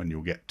default and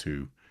you'll get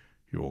to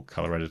your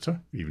color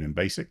editor, even in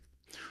basic.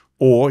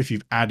 Or if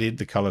you've added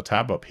the color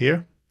tab up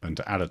here, and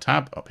to add a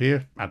tab up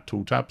here, add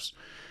tool tabs.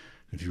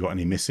 If you've got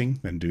any missing,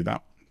 then do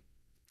that.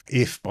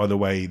 If, by the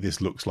way,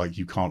 this looks like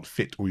you can't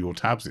fit all your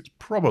tabs, it's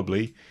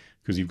probably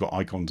because you've got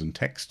icons and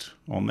text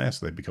on there,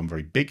 so they become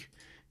very big.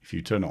 If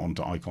you turn it on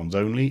to icons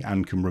only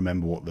and can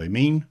remember what they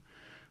mean,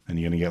 then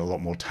you're going to get a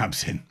lot more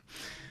tabs in.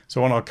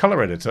 So on our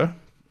color editor,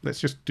 let's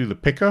just do the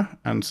picker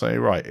and say,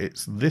 right,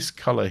 it's this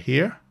color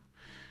here.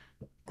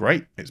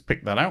 Great, it's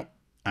picked that out.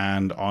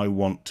 And I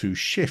want to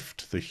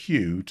shift the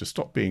hue to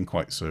stop being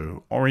quite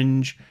so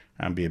orange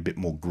and be a bit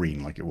more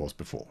green like it was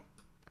before.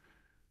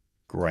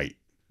 Great.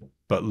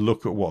 But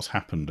look at what's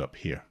happened up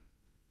here.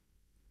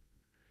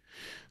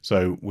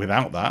 So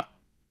without that,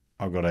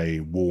 I've got a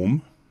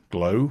warm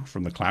glow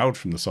from the cloud,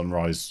 from the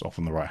sunrise off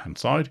on the right hand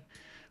side.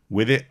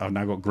 With it, I've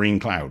now got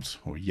green clouds,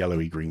 or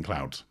yellowy green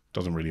clouds.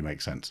 Doesn't really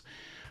make sense.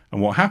 And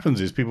what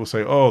happens is people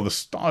say, oh, the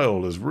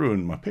style has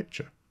ruined my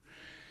picture.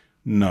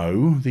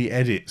 No, the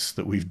edits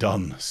that we've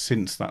done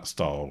since that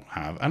style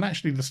have, and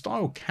actually the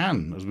style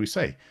can, as we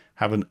say,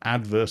 have an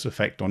adverse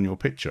effect on your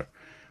picture.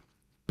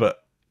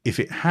 But if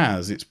it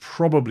has, it's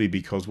probably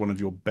because one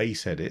of your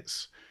base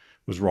edits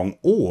was wrong,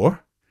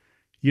 or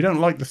you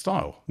don't like the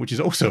style, which is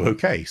also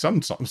okay.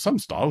 Some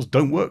styles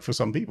don't work for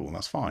some people, and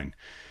that's fine.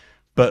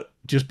 But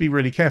just be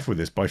really careful with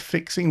this. By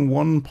fixing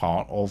one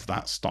part of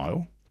that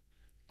style,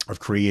 I've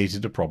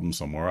created a problem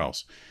somewhere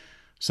else.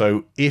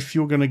 So if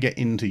you're going to get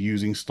into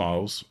using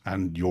styles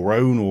and your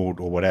own or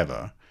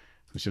whatever,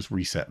 let's just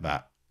reset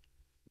that.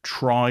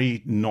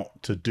 Try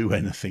not to do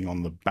anything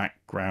on the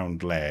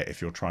background layer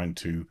if you're trying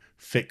to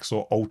fix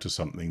or alter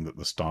something that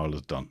the style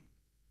has done.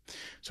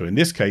 So in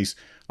this case,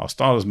 our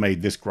style has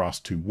made this grass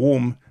too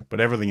warm, but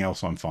everything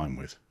else I'm fine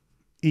with.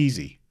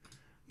 Easy.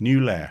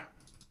 New layer.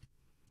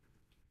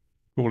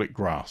 Call it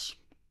grass.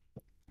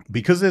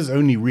 Because there's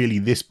only really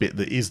this bit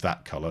that is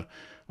that color,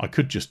 I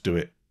could just do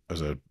it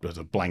as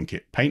a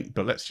blanket paint,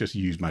 but let's just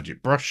use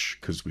Magic Brush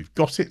because we've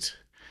got it.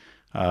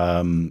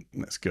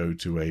 Let's go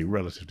to a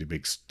relatively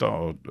big size.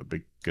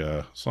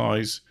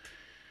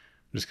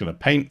 I'm just going to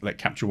paint, let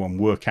Capture One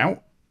work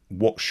out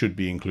what should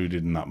be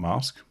included in that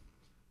mask.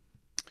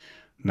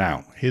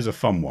 Now, here's a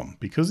fun one.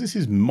 Because this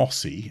is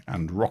mossy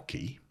and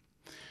rocky,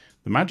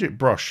 the Magic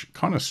Brush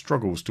kind of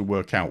struggles to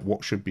work out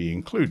what should be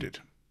included.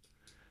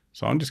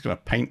 So I'm just going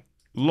to paint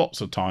lots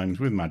of times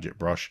with Magic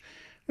Brush.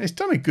 It's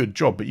done a good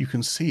job, but you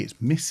can see it's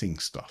missing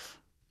stuff.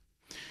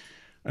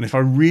 And if I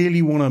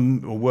really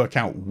want to work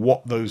out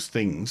what those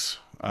things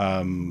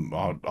are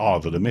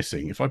that are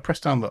missing, if I press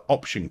down the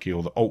Option key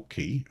or the Alt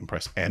key and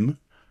press M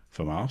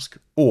for mask,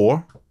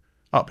 or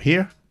up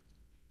here,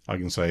 I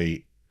can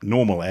say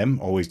normal M,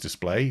 always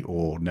display,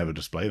 or never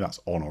display, that's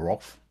on or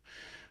off.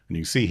 And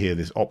you can see here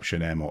this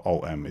Option M or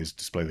Alt M is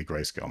display the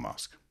grayscale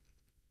mask.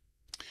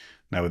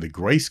 Now with the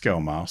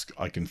grayscale mask,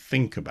 I can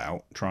think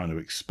about trying to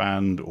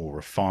expand or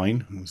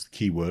refine, that's the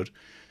key word,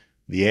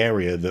 the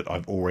area that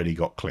I've already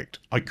got clicked.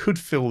 I could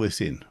fill this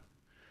in,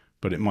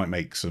 but it might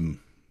make some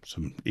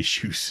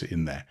issues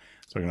in there.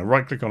 So I'm going to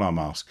right click on our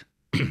mask,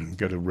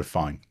 go to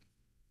refine.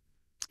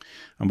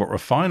 And what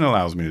refine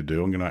allows me to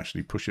do, I'm going to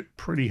actually push it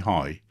pretty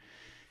high,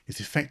 is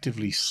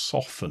effectively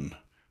soften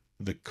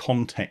the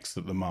context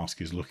that the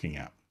mask is looking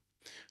at.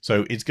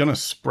 So it's going to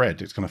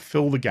spread, it's going to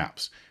fill the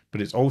gaps,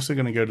 but it's also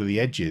going to go to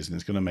the edges and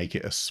it's going to make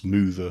it a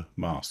smoother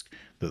mask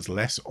that's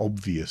less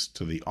obvious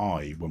to the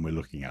eye when we're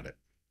looking at it.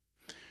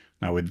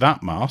 Now with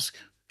that mask,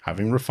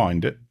 having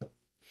refined it,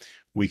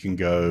 we can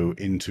go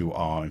into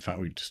our, in fact,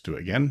 we just do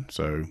it again.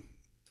 So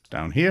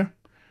down here,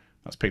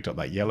 that's picked up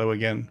that yellow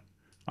again.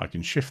 I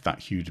can shift that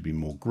hue to be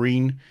more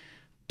green.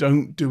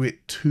 Don't do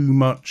it too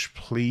much,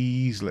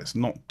 please. Let's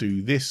not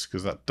do this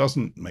because that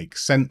doesn't make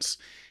sense.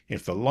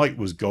 If the light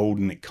was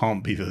golden, it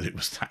can't be that it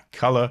was that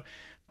color.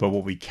 But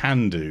what we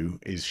can do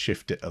is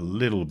shift it a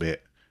little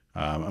bit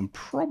and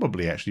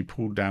probably actually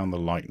pull down the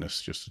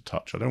lightness just a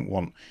touch. I don't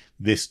want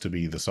this to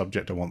be the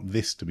subject. I want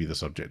this to be the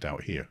subject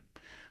out here.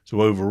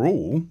 So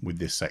overall, with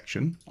this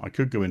section, I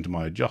could go into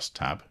my Adjust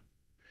tab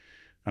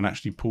and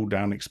actually pull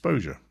down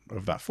exposure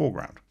of that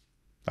foreground.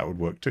 That would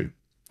work too.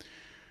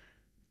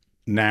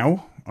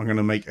 Now I'm going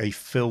to make a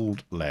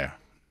filled layer.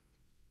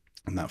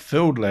 And that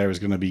filled layer is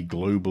going to be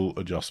global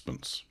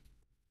adjustments.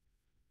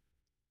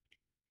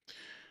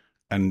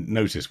 And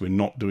notice we're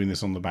not doing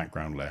this on the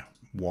background layer.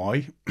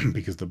 Why?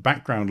 Because the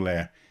background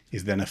layer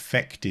is then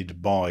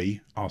affected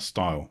by our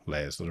style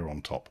layers that are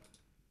on top.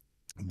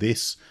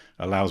 This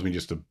allows me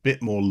just a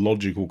bit more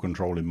logical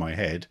control in my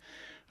head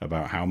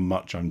about how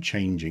much I'm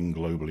changing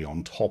globally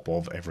on top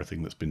of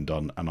everything that's been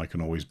done, and I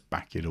can always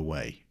back it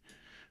away,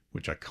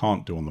 which I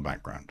can't do on the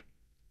background.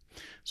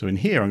 So in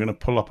here, I'm going to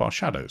pull up our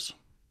shadows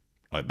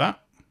like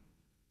that.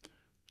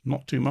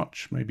 Not too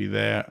much, maybe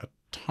there, a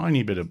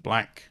tiny bit of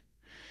black.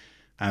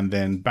 And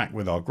then back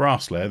with our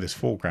grass layer, this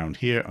foreground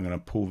here, I'm going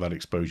to pull that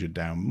exposure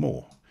down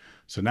more.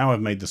 So now I've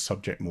made the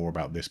subject more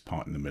about this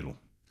part in the middle.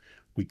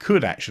 We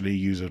could actually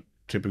use a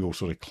typical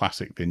sort of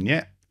classic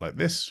vignette like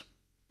this.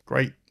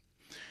 Great.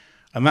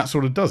 And that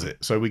sort of does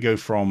it. So we go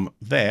from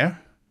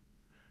there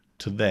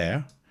to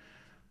there,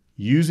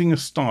 using a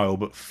style,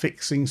 but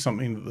fixing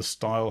something that the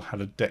style had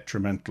a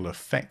detrimental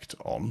effect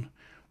on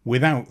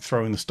without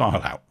throwing the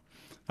style out.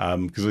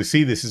 Because I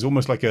see this is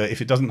almost like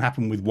if it doesn't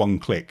happen with one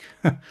click,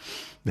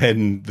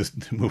 then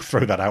we'll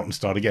throw that out and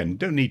start again.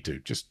 Don't need to,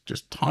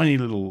 just tiny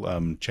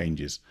little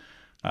changes.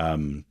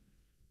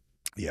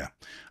 Yeah.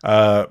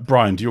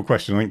 Brian, to your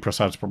question, I think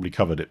Prasad's probably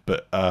covered it,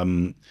 but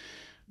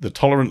the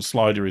tolerance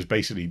slider is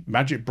basically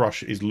Magic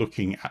Brush is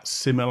looking at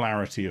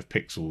similarity of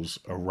pixels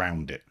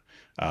around it.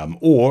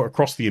 Or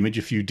across the image,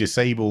 if you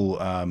disable,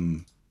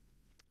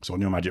 so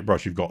on your Magic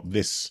Brush, you've got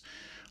this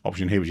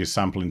option here, which is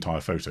sample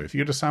entire photo. If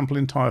you go to sample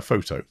entire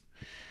photo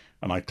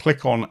and I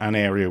click on an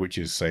area which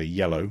is, say,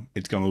 yellow,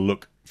 it's going to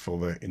look for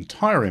the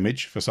entire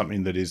image for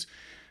something that is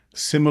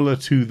similar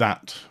to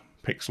that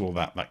pixel or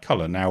that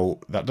color. Now,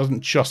 that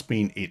doesn't just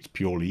mean it's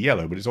purely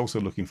yellow, but it's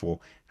also looking for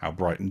how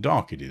bright and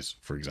dark it is,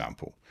 for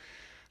example.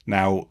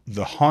 Now,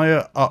 the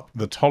higher up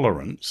the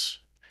tolerance,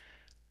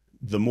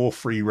 the more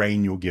free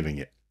rein you're giving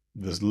it.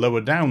 The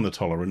lower down the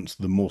tolerance,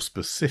 the more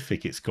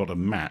specific it's got to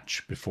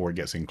match before it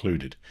gets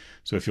included.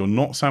 So if you're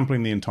not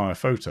sampling the entire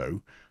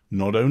photo,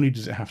 not only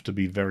does it have to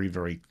be very,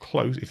 very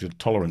close, if the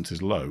tolerance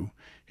is low,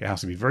 it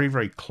has to be very,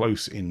 very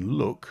close in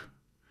look,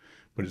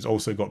 but it's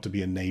also got to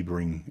be a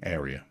neighboring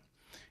area.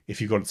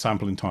 If you've got a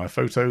sample entire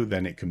photo,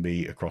 then it can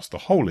be across the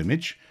whole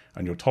image,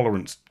 and your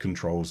tolerance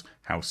controls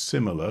how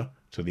similar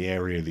to the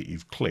area that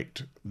you've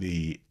clicked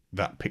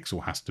that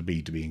pixel has to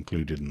be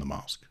included in the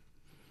mask.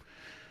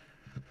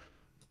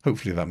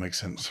 Hopefully that makes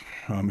sense.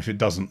 If it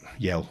doesn't,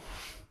 yell.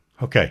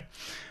 Okay.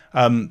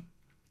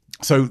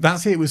 So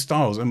that's it with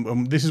styles.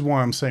 And this is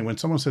why I'm saying when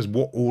someone says,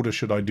 what order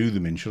should I do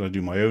them in? Should I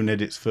do my own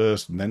edits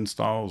first and then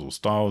styles, or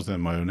styles, then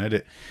my own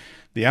edit?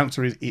 The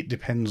answer is it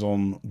depends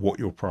on what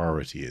your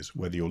priority is,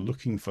 whether you're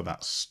looking for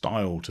that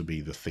style to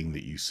be the thing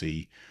that you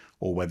see,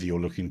 or whether you're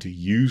looking to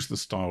use the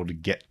style to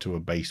get to a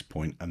base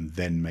point and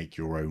then make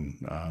your own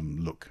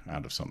look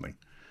out of something.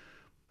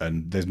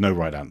 And there's no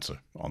right answer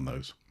on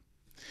those.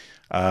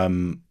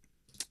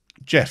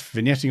 Jeff,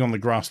 vignetting on the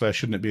grass layer,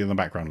 shouldn't it be in the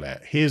background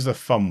layer? Here's a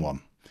fun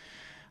one.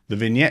 The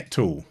vignette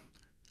tool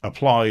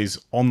applies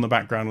on the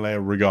background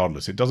layer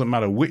regardless. It doesn't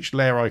matter which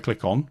layer I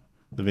click on,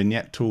 the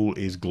vignette tool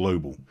is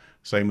global.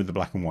 Same with the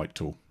black and white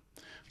tool.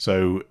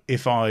 So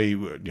if I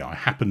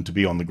happened to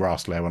be on the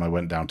grass layer when I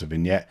went down to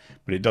vignette,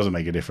 but it doesn't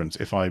make a difference.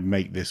 If I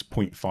make this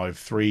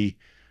 0.53,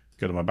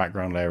 go to my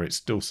background layer, it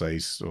still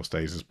stays as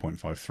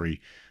 0.53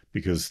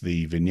 because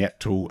the vignette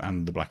tool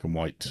and the black and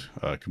white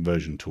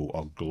conversion tool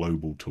are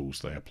global tools.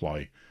 They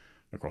apply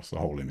across the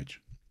whole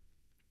image.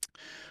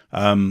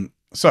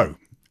 So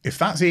if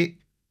that's it,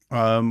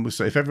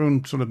 so if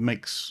everyone sort of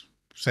makes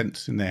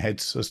sense in their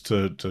heads as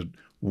to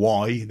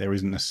why there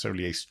isn't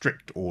necessarily a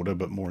strict order,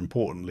 but more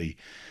importantly,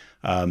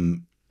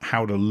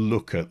 how to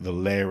look at the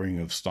layering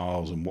of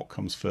styles and what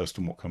comes first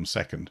and what comes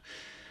second,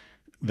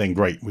 then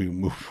great,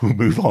 we'll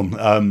move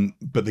on.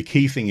 But the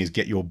key thing is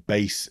get your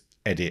base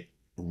edit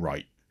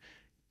right.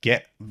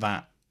 Get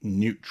that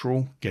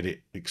neutral, get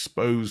it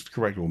exposed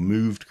correctly or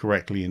moved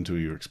correctly into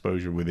your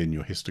exposure within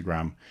your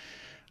histogram,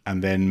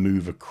 and then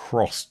move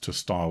across to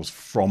styles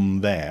from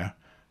there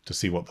to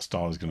see what the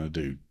style is going to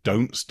do.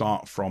 Don't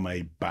start from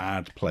a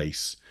bad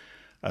place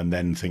and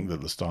then think that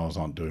the styles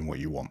aren't doing what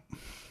you want.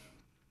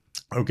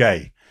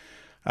 Okay,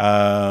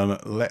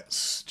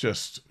 let's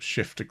just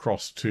shift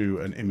across to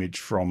an image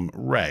from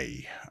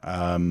Ray.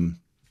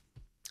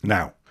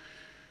 Now,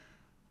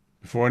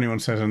 before anyone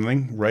says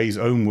anything, Ray's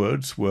own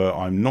words were,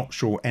 I'm not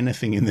sure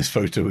anything in this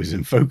photo is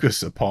in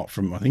focus apart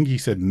from, I think he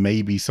said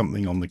maybe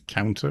something on the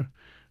counter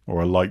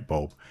or a light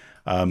bulb.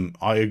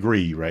 I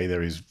agree, Ray.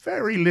 There is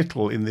very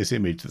little in this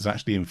image that's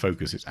actually in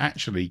focus. It's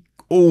actually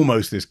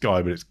almost this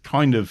guy, but it's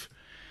kind of,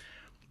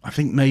 I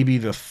think maybe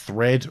the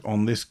thread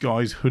on this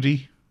guy's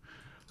hoodie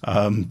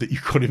that you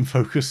got in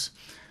focus.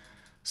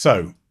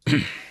 So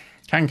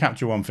Can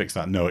Capture One fix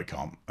that? No, it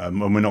can't.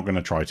 And we're not going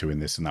to try to in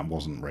this, and that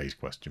wasn't Ray's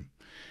question.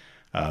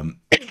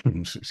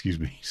 Excuse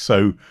me.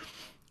 So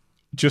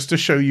just to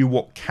show you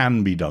what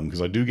can be done,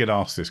 because I do get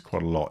asked this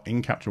quite a lot,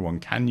 in Capture One,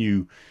 can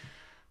you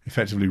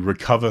effectively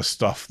recover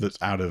stuff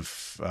that's out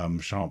of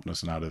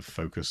sharpness and out of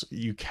focus?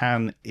 You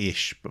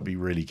can-ish, but be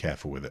really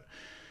careful with it.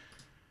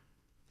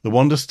 The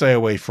one to stay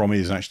away from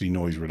is actually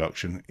noise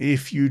reduction.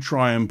 If you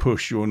try and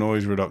push your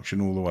noise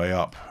reduction all the way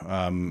up,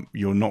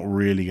 you're not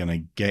really going to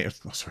get...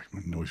 Oh, sorry,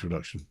 noise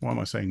reduction. Why am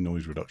I saying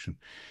noise reduction?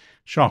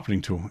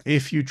 Sharpening tool.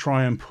 If you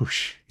try and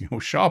push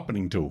your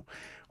sharpening tool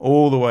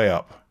all the way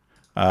up,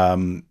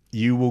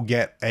 you will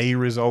get a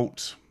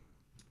result.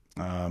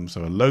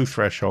 So a low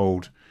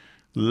threshold.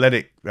 Let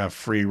it have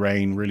free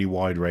reign, really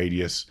wide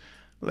radius.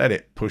 Let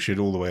it push it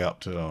all the way up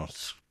to... Oh,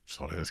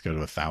 sorry, let's go to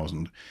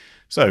 1,000.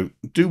 So,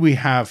 do we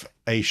have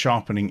a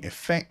sharpening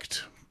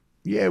effect?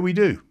 Yeah, we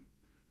do.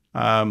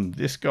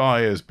 This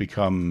guy has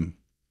become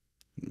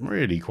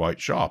really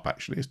quite sharp,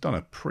 actually. It's done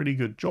a pretty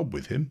good job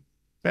with him.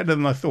 Better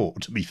than I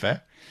thought, to be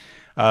fair.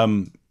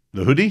 The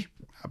hoodie?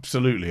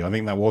 Absolutely. I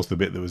think that was the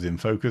bit that was in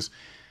focus.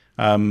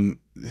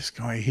 This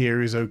guy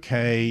here is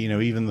okay. You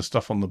know, even the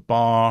stuff on the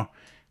bar,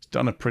 it's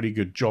done a pretty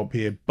good job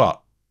here. But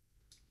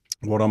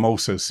what I'm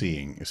also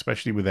seeing,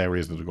 especially with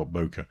areas that have got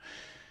bokeh,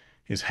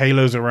 is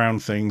halos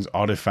around things,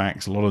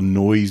 artifacts, a lot of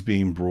noise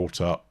being brought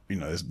up. You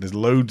know, there's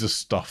loads of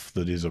stuff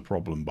that is a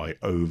problem by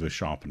over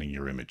sharpening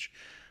your image.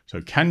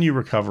 So can you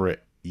recover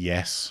it?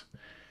 Yes.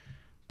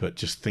 But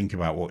just think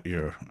about what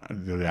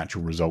the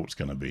actual result's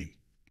going to be.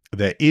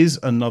 There is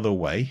another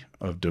way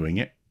of doing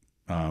it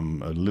a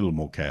little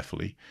more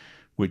carefully,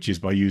 which is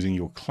by using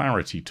your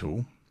clarity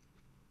tool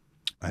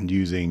and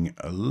using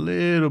a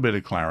little bit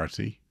of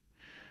clarity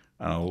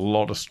and a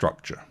lot of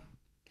structure.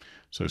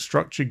 So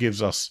structure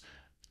gives us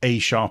a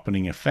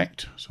sharpening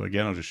effect. So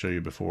again, I'll just show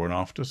you before and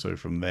after. So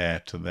from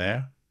there to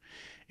there,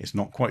 it's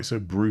not quite so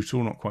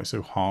brutal, not quite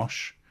so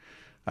harsh.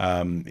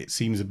 It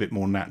seems a bit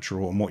more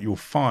natural. And what you'll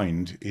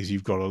find is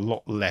you've got a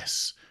lot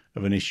less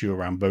of an issue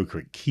around bokeh.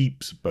 It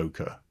keeps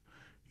bokeh.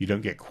 You don't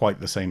get quite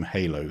the same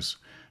halos.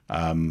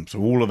 So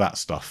all of that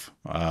stuff,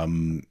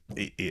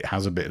 it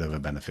has a bit of a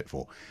benefit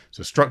for.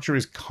 So structure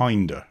is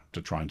kinder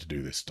to trying to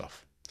do this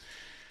stuff.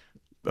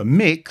 A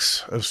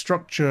mix of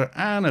structure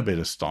and a bit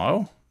of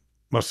style.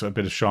 Must have a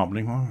bit of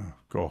sharpening. Oh,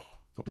 God,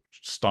 got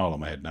style on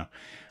my head now.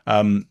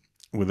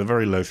 With a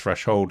very low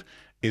threshold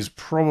is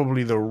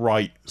probably the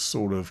right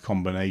sort of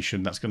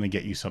combination. That's going to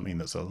get you something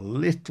that's a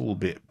little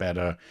bit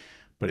better,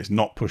 but it's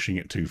not pushing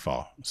it too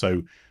far.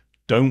 So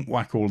don't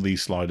whack all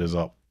these sliders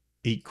up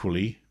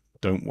equally.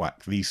 Don't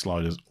whack these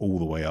sliders all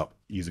the way up.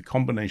 Use a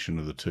combination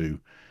of the two,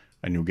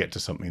 and you'll get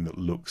to something that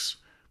looks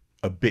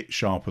a bit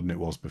sharper than it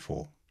was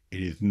before.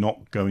 It is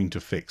not going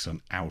to fix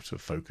an out of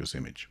focus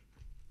image.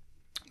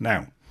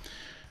 Now,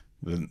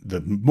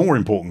 the more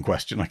important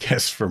question, I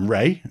guess, from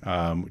Ray,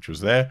 which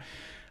was there,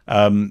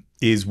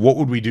 is what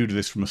would we do to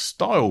this from a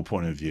style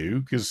point of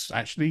view? Because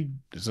actually,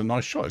 it's a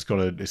nice shot. It's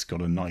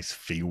got a nice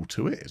feel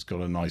to it. It's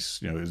got a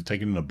nice, you know, it's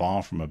taken in a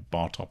bar from a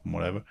bar top and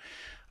whatever.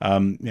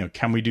 You know,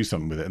 can we do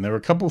something with it? And there are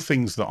a couple of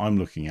things that I'm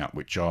looking at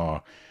which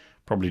are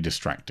probably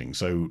distracting.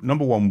 So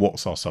number one,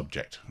 what's our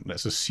subject?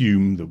 Let's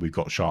assume that we've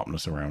got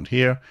sharpness around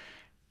here.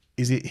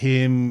 Is it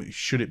him?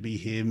 Should it be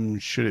him?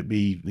 Should it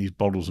be these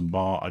bottles and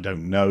bar? I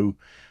don't know.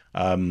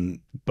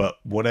 But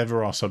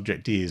whatever our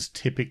subject is,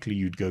 typically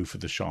you'd go for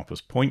the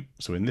sharpest point.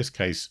 So in this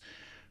case,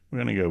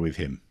 we're going to go with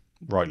him,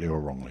 rightly or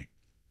wrongly.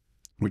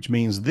 Which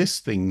means this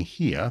thing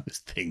here,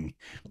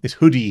 this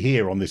hoodie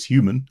here on this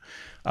human,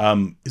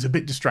 is a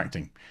bit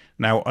distracting.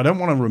 Now, I don't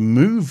want to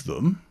remove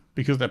them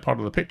because they're part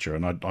of the picture,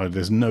 and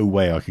there's no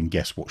way I can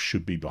guess what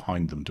should be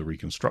behind them to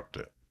reconstruct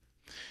it.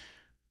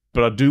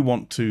 But I do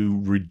want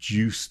to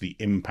reduce the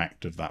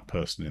impact of that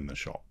person in the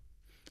shot.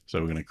 So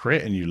we're going to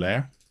create a new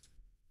layer.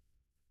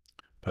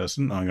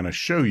 Person. I'm going to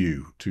show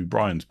you to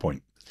Brian's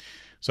point.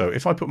 So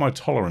if I put my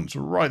tolerance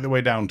right the way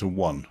down to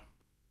 1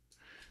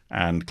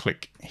 and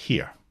click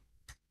here,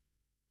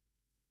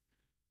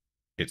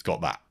 it's got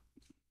that.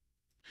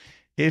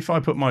 If I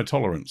put my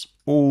tolerance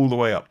all the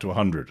way up to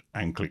 100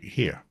 and click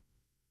here,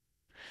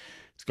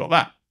 it's got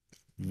that.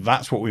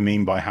 That's what we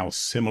mean by how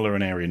similar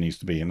an area needs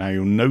to be. And now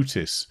you'll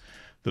notice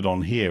that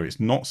on here, it's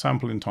not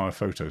sample entire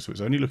photo. So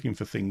it's only looking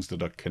for things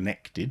that are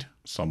connected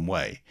some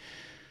way.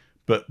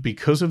 But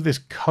because of this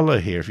color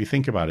here, if you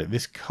think about it,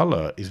 this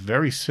color is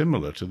very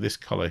similar to this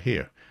color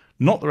here.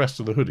 Not the rest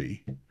of the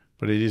hoodie,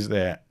 but it is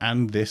there,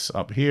 and this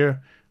up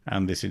here,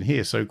 and this in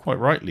here. So quite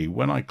rightly,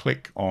 when I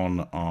click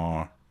on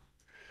our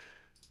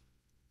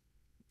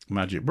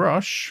magic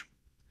brush,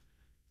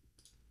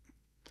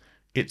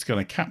 it's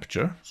going to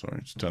capture, sorry,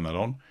 let's turn that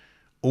on,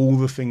 all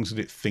the things that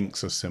it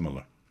thinks are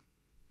similar.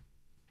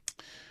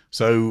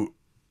 So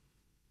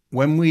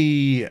when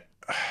we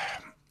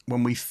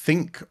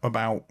think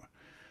about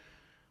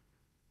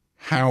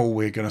how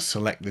we're going to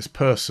select this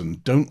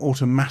person, don't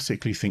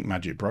automatically think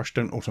magic brush,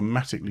 don't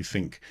automatically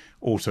think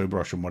auto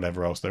brush and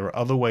whatever else. There are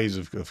other ways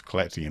of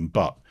collecting him,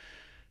 but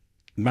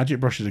magic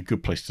brush is a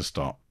good place to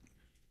start.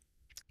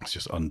 Let's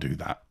just undo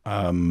that.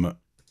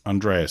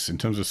 Andreas, in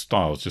terms of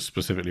styles, just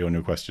specifically on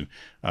your question,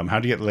 how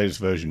do you get the latest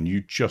version?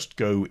 You just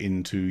go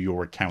into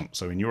your account.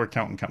 So in your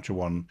account in Capture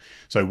One,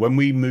 so when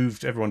we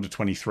moved everyone to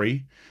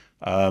 23,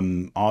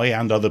 I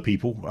and other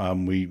people,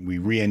 we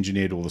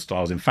re-engineered all the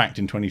styles. In fact,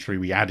 in 23,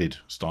 we added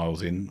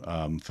styles in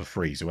for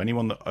free. So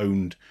anyone that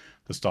owned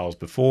the styles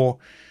before,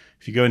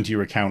 if you go into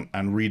your account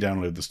and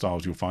re-download the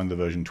styles, you'll find the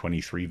version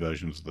 23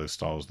 versions of those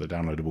styles. They're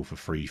downloadable for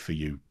free for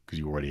you because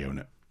you already own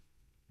it.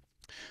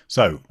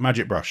 So,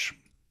 Magic Brush.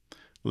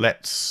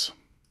 Let's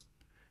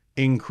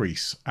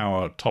increase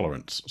our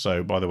tolerance.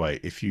 So, by the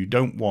way, if you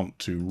don't want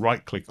to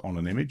right click on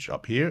an image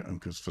up here, and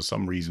because for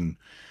some reason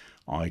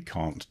I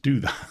can't do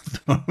that at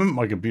the moment,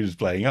 my computer's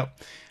playing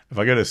up. If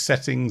I go to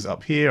settings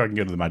up here, I can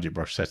go to the Magic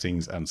Brush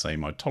settings and say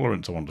my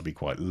tolerance I want to be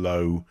quite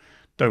low.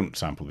 Don't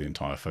sample the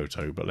entire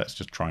photo, but let's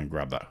just try and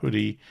grab that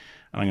hoodie.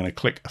 And I'm going to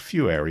click a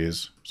few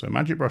areas. So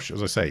Magic Brush,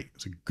 as I say,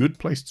 it's a good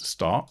place to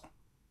start.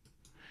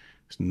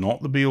 It's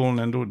not the be-all and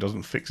end-all. It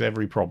doesn't fix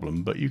every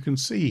problem, but you can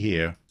see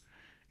here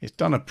it's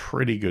done a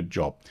pretty good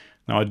job.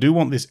 Now, I do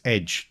want this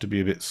edge to be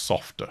a bit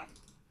softer.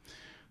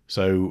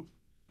 So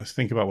let's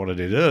think about what I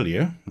did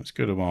earlier. Let's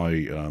go to my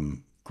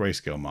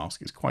grayscale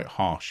mask. It's quite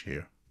harsh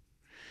here.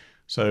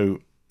 So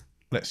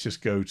let's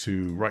just go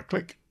to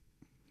right-click,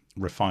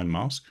 Refine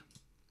Mask.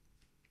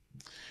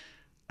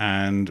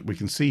 And we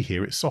can see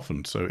here it's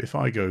softened. So if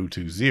I go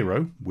to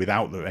 0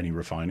 without any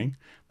refining,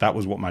 that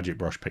was what Magic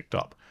Brush picked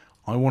up.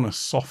 I want to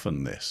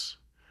soften this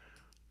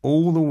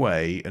all the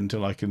way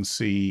until I can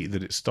see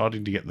that it's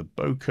starting to get the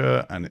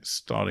bokeh and it's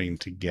starting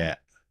to get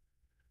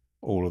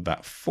all of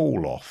that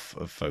fall off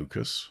of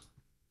focus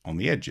on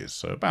the edges.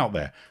 So about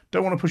there.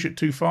 Don't want to push it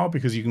too far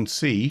because you can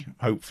see,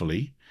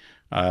 hopefully,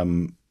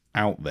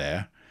 out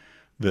there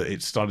that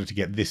it's started to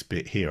get this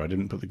bit here. I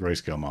didn't put the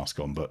grayscale mask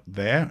on, but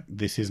there,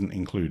 this isn't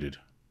included.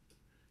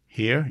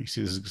 Here, you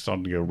see this is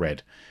starting to go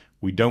red.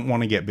 We don't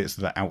want to get bits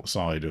that are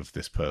outside of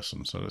this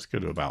person. So let's go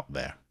to about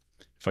there.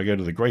 If I go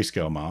to the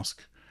grayscale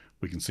mask,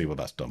 we can see what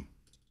that's done.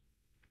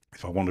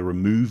 If I want to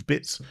remove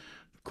bits,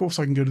 of course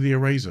I can go to the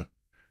eraser.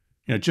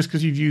 You know, just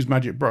because you've used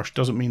Magic Brush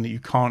doesn't mean that you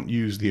can't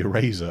use the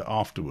eraser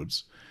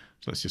afterwards.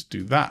 So let's just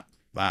do that.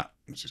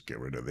 Let's just get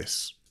rid of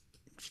this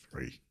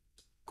very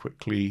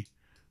quickly.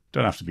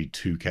 Don't have to be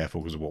too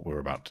careful because of what we're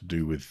about to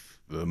do with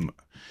them.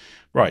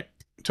 Right,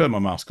 turn my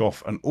mask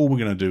off, and all we're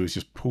going to do is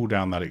just pull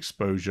down that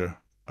exposure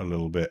a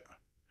little bit.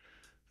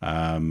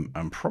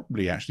 And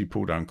probably actually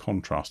pull down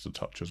contrast a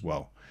touch as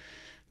well.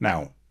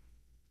 Now,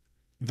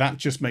 that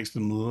just makes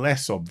them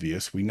less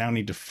obvious. We now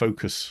need to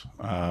focus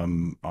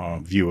our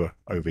viewer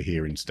over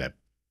here instead.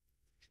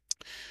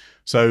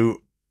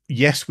 So,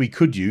 yes, we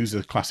could use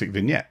a classic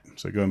vignette.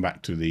 So going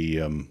back to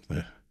the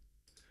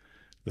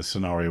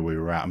scenario we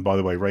were at. And by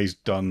the way, Ray's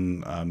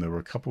done, there were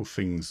a couple of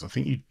things. I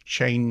think you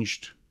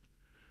changed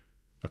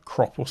a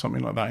crop or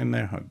something like that in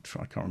there.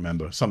 I can't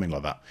remember. Something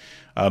like that.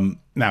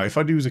 Now, if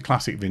I do use a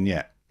classic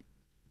vignette,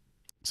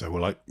 so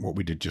we're like what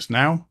we did just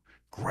now.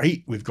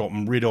 Great. We've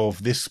gotten rid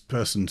of this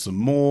person some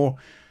more.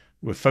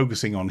 We're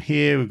focusing on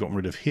here. We've gotten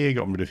rid of here,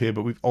 gotten rid of here,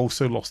 but we've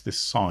also lost this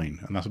sign,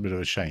 and that's a bit of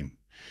a shame.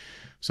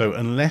 So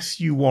unless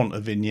you want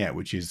a vignette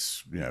which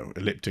is, you know,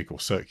 elliptic or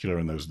circular,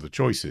 and those are the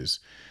choices,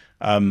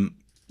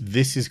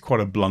 this is quite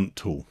a blunt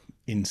tool.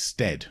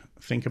 Instead,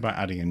 think about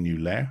adding a new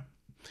layer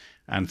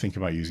and think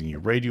about using your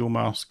radial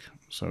mask.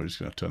 So I'm just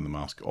going to turn the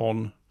mask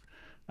on,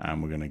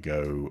 and we're going to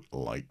go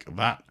like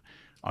that.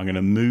 I'm going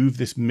to move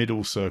this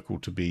middle circle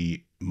to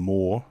be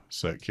more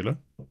circular.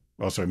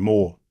 Oh, sorry,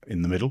 more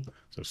in the middle,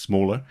 so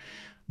smaller.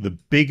 The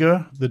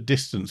bigger the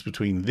distance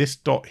between this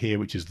dot here,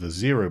 which is the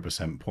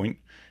 0% point,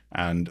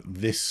 and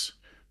this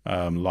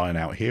line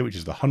out here, which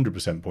is the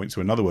 100% point. So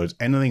in other words,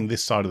 anything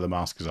this side of the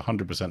mask is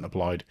 100%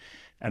 applied,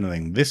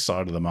 anything this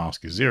side of the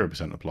mask is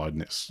 0% applied,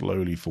 and it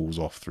slowly falls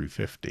off through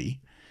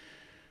 50.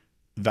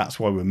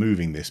 That's why we're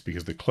moving this,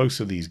 because the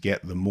closer these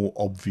get, the more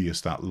obvious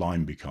that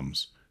line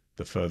becomes.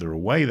 The further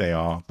away they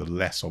are, the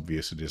less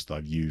obvious it is that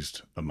I've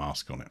used a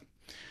mask on it.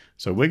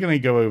 So we're going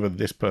to go over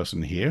this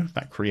person here.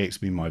 That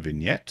creates me my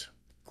vignette.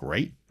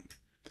 Great.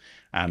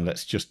 And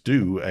let's just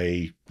do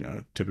a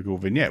typical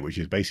vignette, which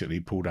is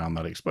basically pull down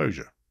that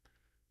exposure.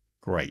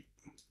 Great.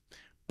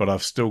 But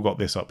I've still got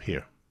this up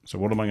here. So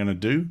what am I going to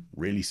do?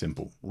 Really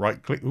simple.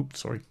 Right click. Oops,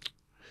 sorry.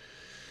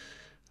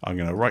 I'm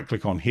going to right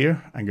click on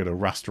here and go to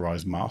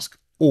rasterize mask,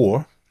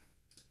 or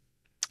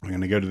I'm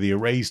going to go to the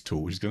erase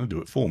tool, which is going to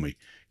do it for me.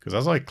 Because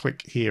as I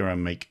click here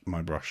and make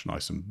my brush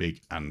nice and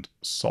big and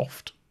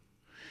soft,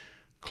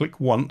 click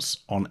once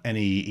on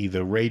any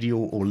either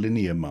radial or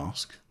linear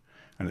mask,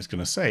 and it's going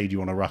to say, do you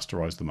want to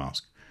rasterize the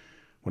mask?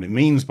 What it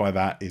means by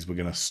that is we're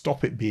going to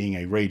stop it being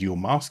a radial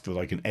mask that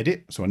I can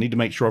edit. So I need to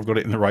make sure I've got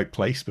it in the right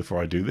place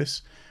before I do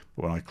this.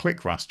 But when I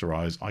click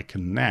rasterize, I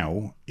can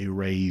now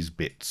erase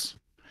bits.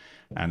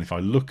 And if I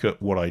look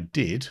at what I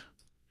did,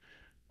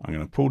 I'm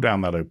going to pull down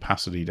that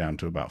opacity down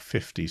to about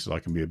 50 so I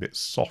can be a bit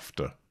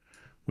softer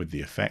with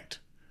the effect,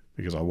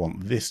 because I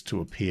want this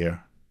to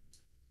appear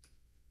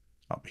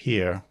up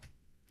here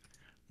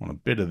I want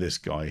a bit of this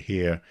guy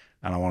here,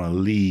 and I want to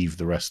leave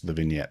the rest of the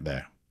vignette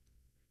there.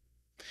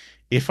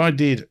 If I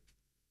did,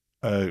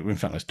 in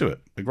fact, let's do it.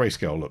 The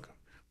grayscale, look.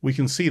 We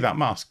can see that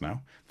mask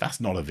now. That's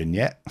not a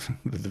vignette.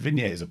 The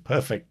vignette is a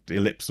perfect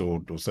ellipse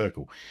or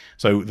circle.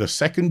 So the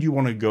second you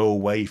want to go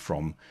away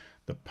from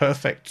the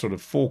perfect sort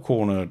of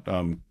four-corner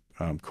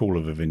call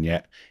of a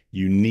vignette,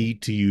 you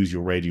need to use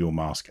your radial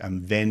mask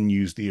and then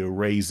use the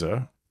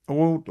eraser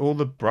or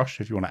the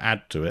brush if you want to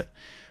add to it,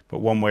 but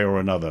one way or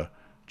another,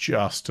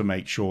 just to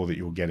make sure that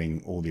you're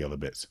getting all the other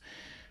bits.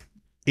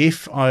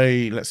 If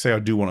let's say I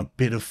do want a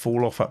bit of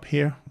fall off up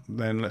here,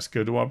 then let's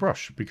go to our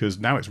brush, because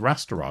now it's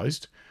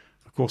rasterized.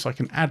 Of course, I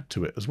can add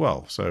to it as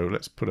well. So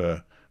let's put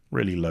a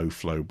really low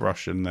flow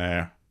brush in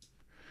there,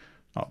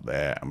 up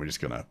there, and we're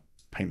just going to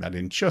paint that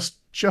in just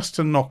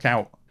to knock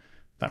out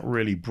that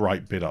really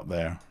bright bit up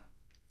there.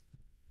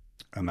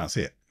 And that's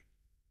it.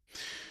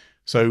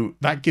 So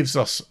that gives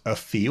us a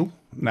feel.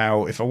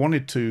 Now, if I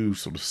wanted to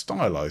sort of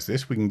stylize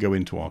this, we can go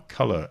into our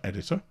color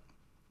editor.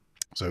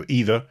 So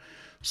either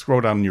scroll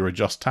down your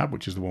adjust tab,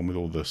 which is the one with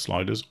all the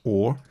sliders,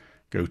 or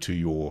go to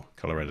your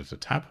color editor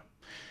tab.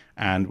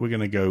 And we're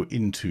going to go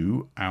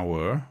into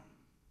our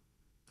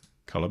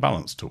color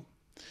balance tool.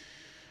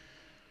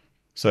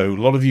 So a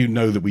lot of you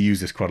know that we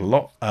use this quite a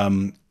lot.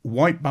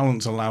 White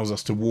balance allows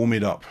us to warm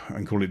it up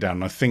and cool it down.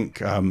 And I think,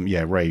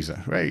 yeah, Ray's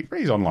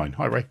online.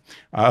 Hi, Ray.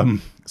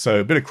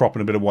 So a bit of crop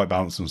and a bit of white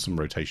balance and some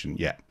rotation.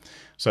 Yeah.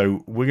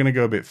 So we're going to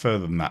go a bit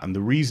further than that. And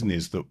the reason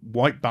is that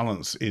white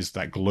balance is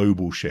that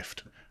global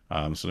shift.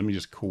 So let me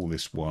just call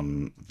this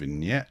one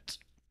vignette.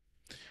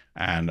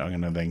 And I'm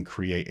going to then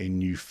create a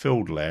new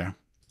filled layer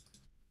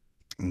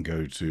and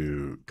go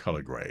to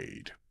color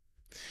grade.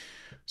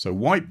 So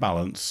white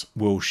balance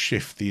will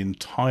shift the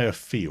entire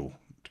feel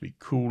to be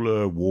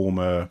cooler,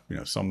 warmer,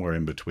 somewhere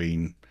in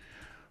between,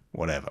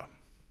 whatever.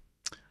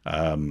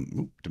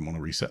 Didn't want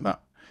to reset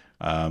that.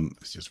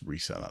 Let's just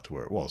reset that to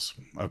where it was.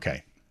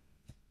 Okay.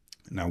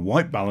 Now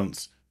white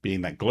balance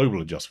being that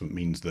global adjustment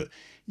means that,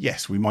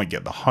 yes, we might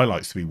get the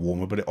highlights to be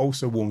warmer, but it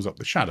also warms up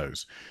the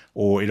shadows,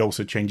 or it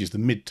also changes the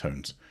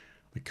midtones.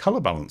 The color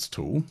balance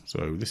tool,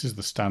 so this is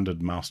the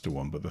standard master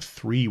one, but the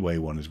three-way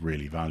one is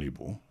really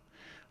valuable,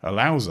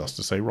 allows us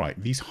to say,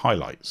 right, these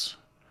highlights,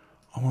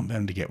 I want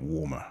them to get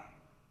warmer.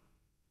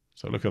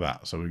 So look at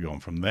that. So we're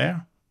going from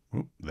there,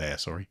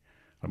 sorry.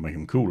 I'll make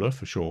them cooler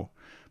for sure.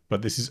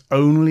 But this is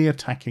only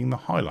attacking the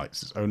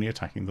highlights. It's only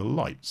attacking the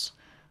lights.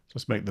 So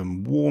let's make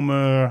them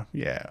warmer.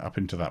 Yeah, up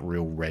into that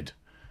real red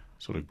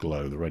sort of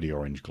glow, the reddy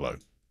orange glow.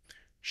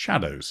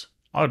 Shadows,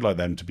 I'd like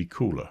them to be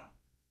cooler.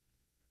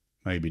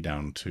 Maybe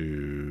down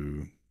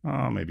to,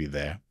 maybe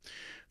there.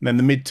 And then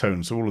the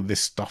midtones, so all of this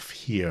stuff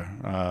here,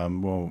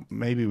 well,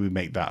 maybe we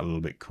make that a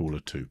little bit cooler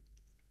too.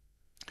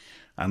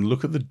 And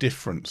look at the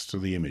difference to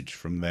the image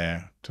from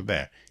there to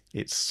there.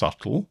 It's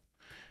subtle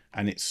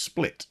and it's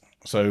split.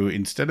 So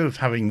instead of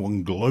having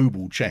one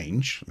global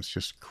change, let's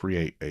just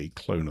create a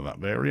clone of that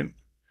variant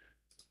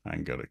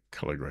and go to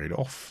color grade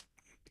off.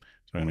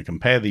 So I'm going to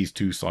compare these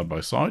two side by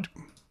side.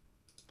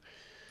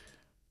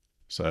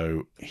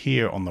 So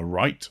here on the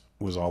right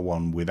was our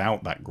one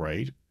without that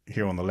grade.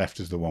 Here on the left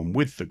is the one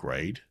with the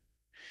grade.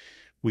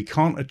 We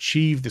can't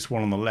achieve this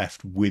one on the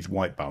left with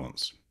white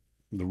balance.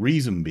 The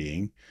reason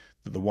being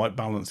that the white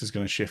balance is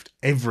going to shift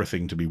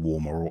everything to be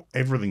warmer, or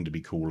everything to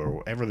be cooler,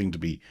 or everything to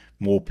be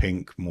more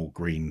pink, more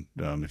green,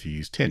 if you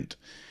use tint.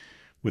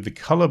 With the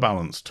color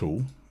balance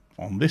tool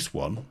on this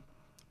one,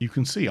 you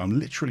can see I'm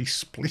literally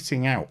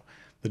splitting out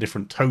the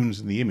different tones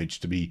in the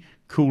image to be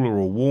cooler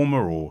or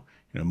warmer, or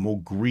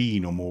more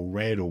green or more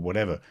red or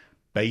whatever,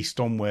 based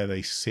on where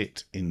they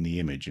sit in the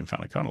image. In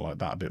fact, I kind of like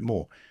that a bit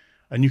more.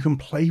 And you can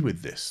play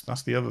with this.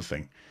 That's the other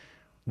thing.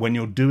 When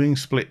you're doing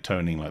split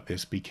toning like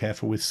this, be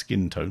careful with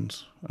skin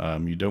tones.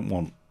 You don't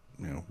want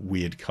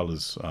weird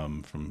colors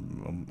on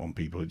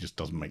people. It just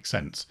doesn't make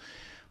sense.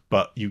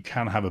 But you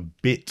can have a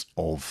bit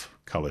of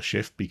color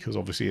shift, because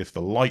obviously if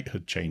the light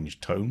had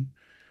changed tone,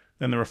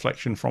 then the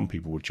reflection from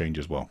people would change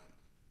as well.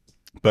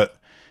 But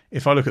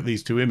if I look at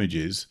these two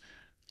images,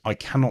 I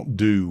cannot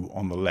do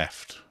on the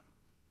left,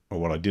 or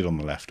what I did on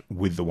the left,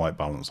 with the white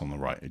balance on the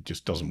right. It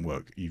just doesn't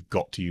work. You've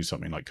got to use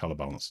something like color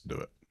balance to do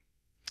it.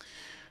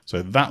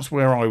 So that's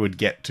where I would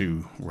get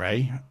to,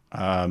 Ray.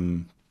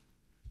 From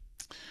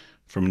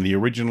the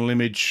original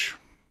image,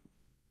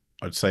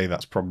 I'd say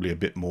that's probably a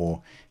bit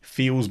more,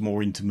 feels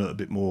more intimate, a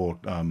bit more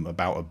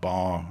about a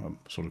bar,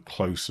 sort of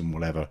close and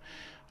whatever.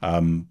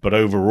 But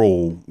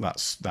overall,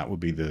 that would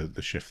be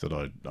the shift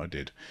that I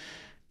did.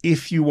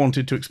 If you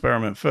wanted to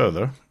experiment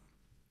further,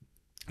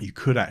 you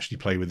could actually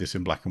play with this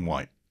in black and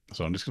white.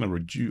 So I'm just going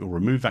to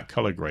remove that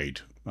color grade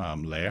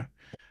layer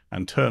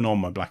and turn on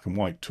my black and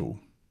white tool.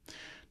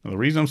 Now, the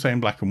reason I'm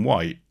saying black and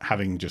white,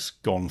 having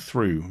just gone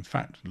through, in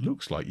fact, it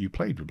looks like you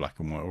played with black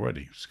and white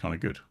already, which is kind of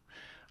good.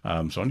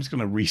 So I'm just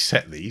going to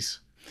reset these.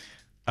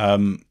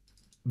 The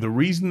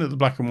reason that the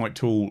black and white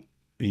tool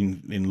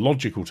in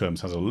logical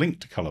terms has a link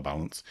to color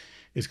balance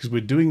is because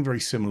we're doing very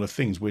similar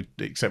things,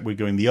 except we're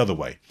going the other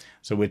way.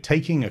 So we're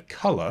taking a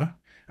color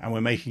and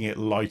we're making it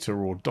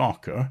lighter or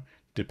darker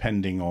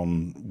depending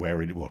on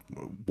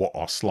what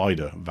our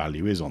slider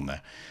value is on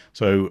there.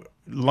 So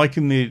like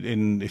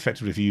in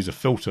effectively, if you use a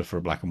filter for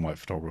a black and white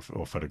photograph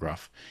or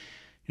photograph,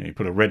 you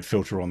put a red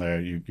filter on there,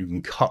 you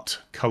can cut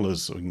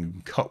colors, or you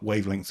can cut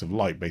wavelengths of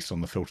light based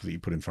on the filter that you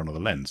put in front of the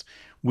lens.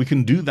 We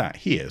can do that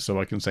here. So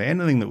I can say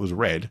anything that was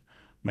red,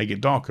 make it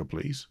darker,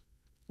 please,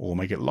 or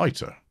make it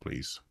lighter,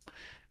 please.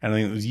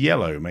 Anything that was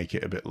yellow, make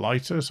it a bit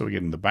lighter, so we're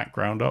getting the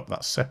background up.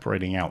 That's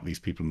separating out these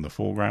people in the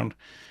foreground.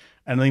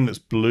 Anything that's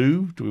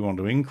blue, do we want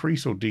to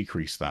increase or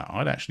decrease that?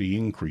 I'd actually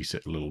increase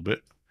it a little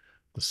bit.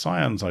 The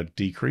cyans I'd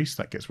decrease.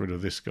 That gets rid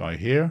of this guy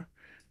here.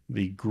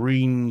 The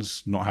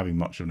greens not having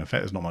much of an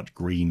effect. There's not much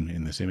green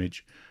in this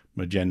image.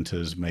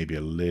 Magentas maybe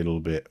a little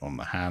bit on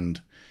the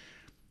hand.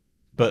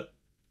 But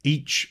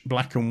each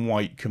black and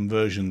white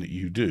conversion that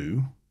you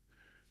do,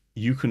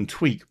 you can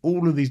tweak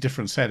all of these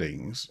different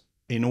settings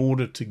in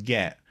order to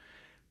get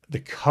the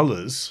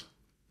colors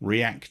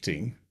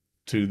reacting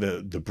to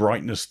the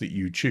brightness that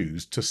you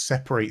choose to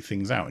separate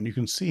things out. And you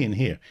can see in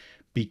here,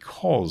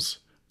 because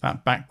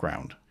that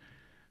background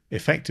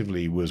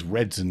effectively was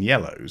reds and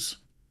yellows,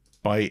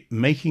 by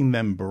making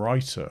them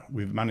brighter,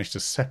 we've managed to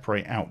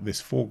separate out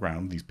this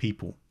foreground, these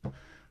people,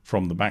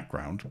 from the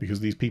background, because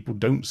these people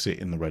don't sit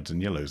in the reds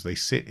and yellows. They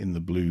sit in the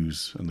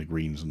blues and the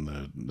greens and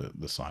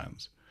the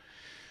cyans.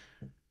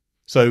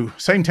 So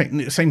same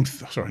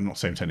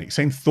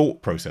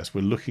thought process.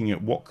 We're looking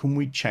at what can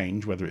we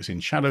change, whether it's in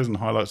shadows and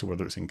highlights or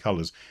whether it's in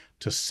colors,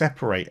 to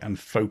separate and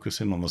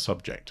focus in on the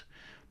subject.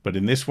 But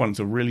in this one, it's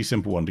a really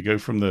simple one. To go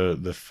from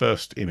the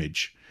first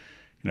image,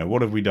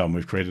 what have we done?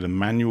 We've created a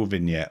manual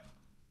vignette.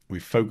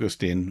 We've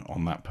focused in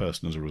on that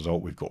person as a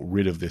result. We've got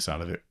rid of this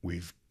out of it.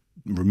 We've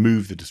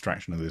removed the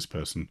distraction of this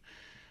person,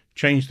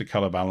 changed the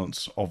color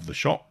balance of the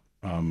shot,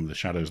 the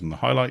shadows and the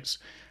highlights,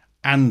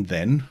 and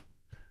then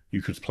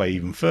you could play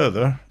even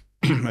further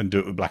and do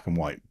it with black and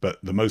white. But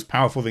the most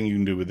powerful thing you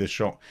can do with this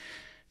shot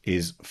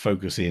is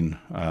focus in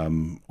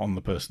on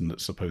the person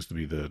that's supposed to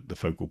be the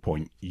focal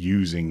point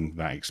using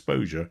that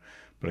exposure.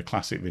 But a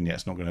classic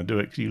vignette's not going to do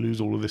it because you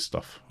lose all of this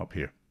stuff up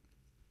here.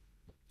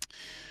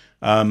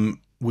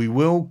 We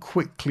will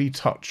quickly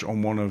touch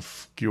on one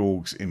of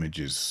Georg's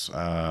images.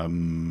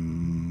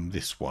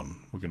 This one.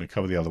 We're going to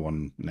cover the other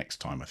one next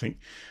time, I think.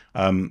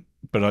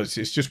 But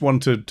it's just one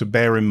to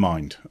bear in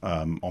mind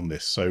on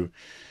this. So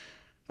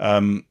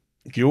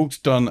Georg's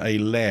done a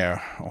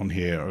layer on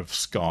here of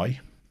sky.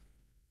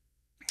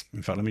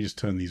 In fact, let me just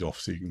turn these off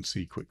so you can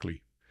see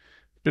quickly.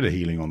 Bit of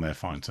healing on there,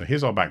 fine. So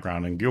here's our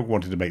background, and Georg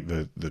wanted to make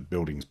the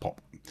buildings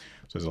pop.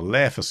 So there's a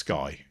layer for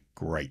sky.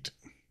 Great.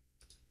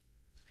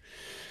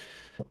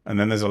 And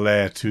then there's a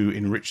layer to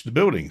enrich the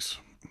buildings,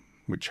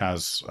 which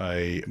has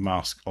a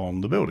mask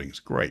on the buildings.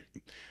 Great.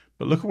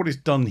 But look at what it's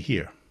done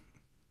here.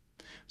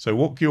 So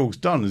what Georg's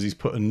done is he's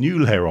put a new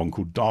layer on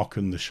called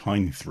Darken the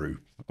Shine Through.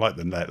 I like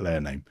the layer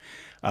name.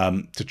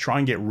 To try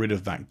and get rid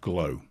of that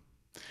glow.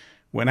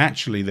 When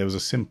actually there was a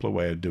simpler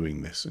way of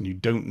doing this, and you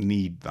don't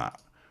need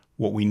that.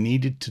 What we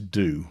needed to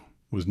do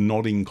was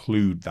not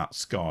include that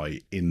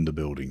sky in the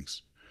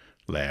buildings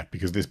layer,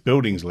 because this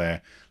buildings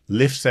layer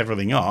lifts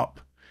everything up,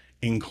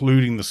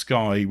 including the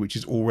sky, which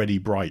is already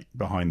bright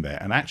behind there.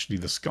 And actually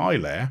the sky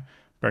layer,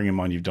 bearing in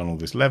mind you've done all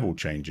this level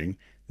changing,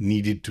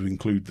 needed to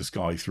include the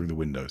sky through the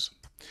windows.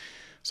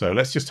 So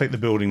let's just take the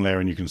building layer,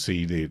 and you can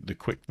see the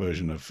quick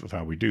version of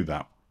how we do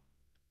that.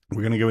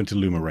 We're going to go into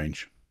Luma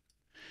range,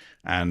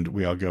 and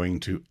we are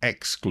going to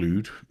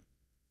exclude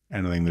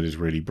anything that is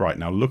really bright.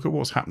 Now look at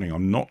what's happening.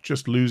 I'm not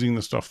just losing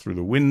the stuff through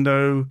the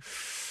window,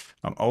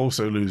 I'm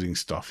also losing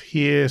stuff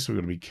here, so we're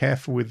going to be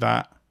careful with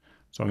that.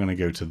 So I'm going to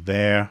go to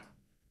there.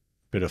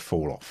 Bit of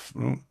fall off.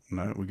 Oh,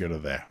 no, we go to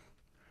there.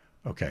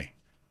 Okay,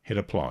 hit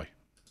apply.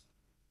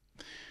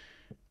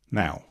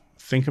 Now,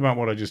 think about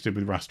what I just did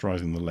with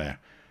rasterizing the layer.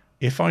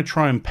 If I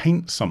try and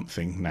paint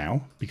something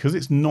now, because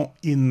it's not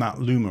in that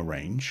Luma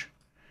range,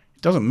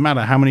 it doesn't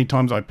matter how many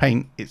times I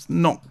paint, it's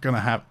not going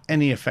to have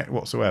any effect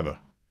whatsoever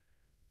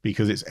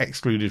because it's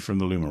excluded from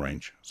the Luma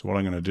range. So what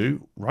I'm going to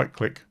do, right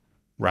click,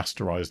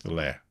 rasterize the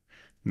layer.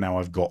 Now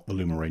I've got the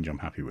Luma range I'm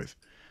happy with.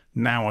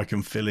 Now I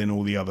can fill in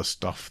all the other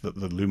stuff that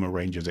the Luma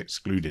range has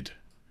excluded.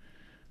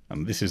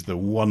 And this is the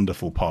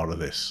wonderful part of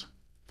this.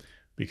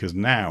 Because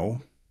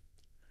now,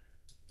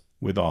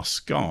 with our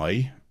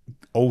sky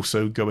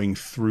also going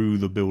through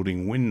the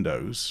building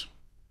windows,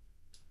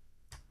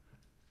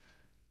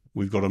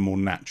 we've got a more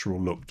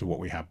natural look to what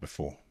we had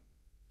before.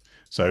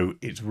 So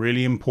it's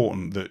really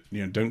important that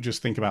don't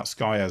just think about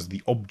sky as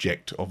the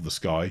object of the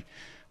sky.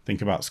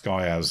 Think about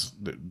sky as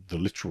the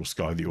literal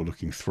sky that you're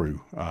looking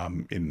through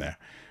in there.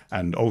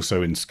 And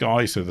also in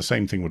sky, so the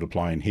same thing would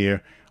apply in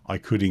here. I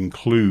could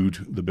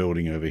include the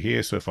building over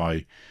here. So if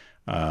I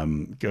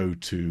go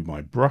to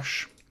my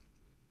brush,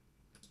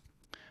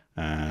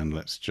 and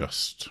let's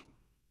just,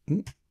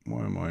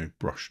 why am my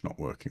brush not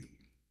working?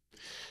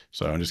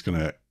 So I'm just going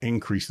to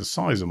increase the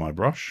size of my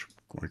brush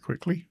very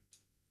quickly.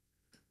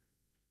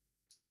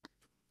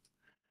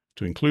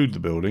 To include the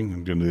building,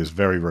 I'm going to do this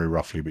very, very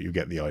roughly, but you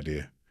get the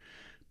idea.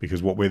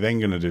 Because what we're then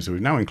going to do, so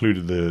we've now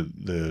included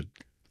the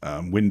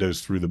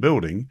windows through the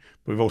building,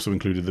 but we've also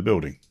included the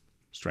building.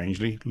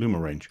 Strangely, Luma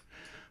range.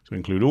 So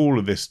include all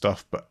of this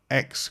stuff, but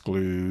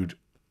exclude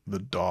the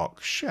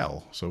dark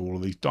shell. So all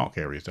of these dark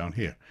areas down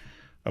here.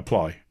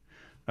 Apply.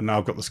 And now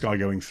I've got the sky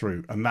going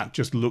through, and that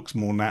just looks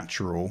more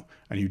natural,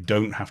 and you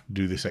don't have to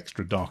do this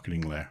extra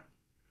darkening layer.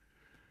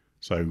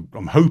 So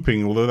I'm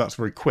hoping, although that's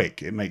very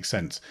quick, it makes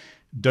sense.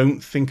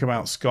 Don't think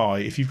about sky.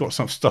 If you've got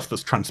some stuff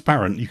that's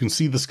transparent, you can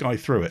see the sky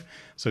through it.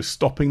 So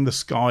stopping the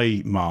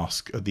sky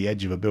mask at the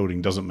edge of a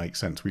building doesn't make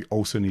sense. We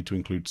also need to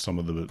include some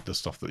of the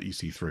stuff that you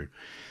see through.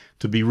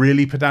 To be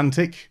really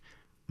pedantic,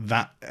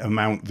 that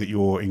amount that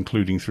you're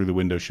including through the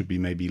window should be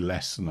maybe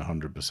less than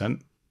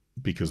 100%,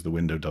 because the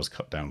window does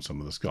cut down some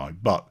of the sky.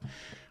 But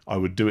I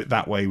would do it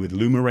that way with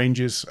Luma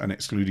ranges and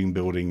excluding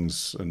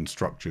buildings and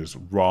structures,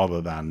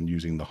 rather than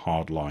using the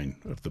hard line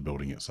of the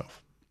building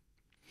itself.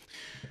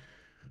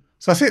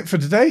 So that's it for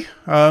today.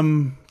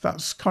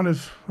 That's kind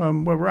of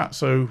where we're at.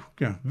 So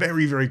yeah,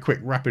 very, very quick,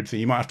 rapid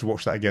thing. You might have to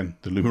watch that again,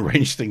 the Luma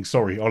range thing.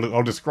 Sorry,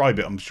 I'll describe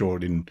it, I'm sure,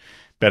 in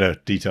better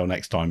detail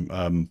next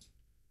time.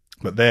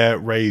 But there,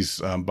 raise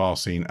bar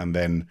scene, and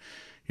then,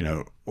 you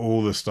know,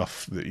 all the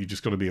stuff that you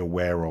just got to be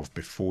aware of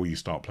before you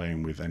start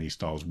playing with any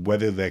styles,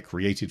 whether they're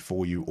created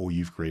for you or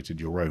you've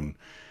created your own.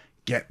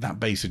 Get that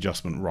base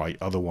adjustment right,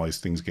 otherwise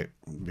things get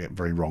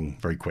very wrong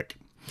very quick.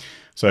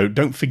 So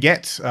don't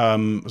forget,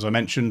 as I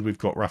mentioned, we've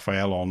got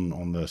Raphael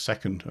on the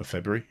 2nd of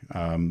February.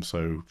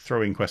 So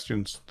throw in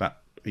questions, that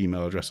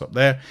email address up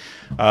there.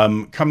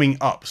 Coming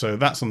up, so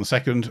that's on the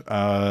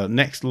 2nd.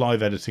 Next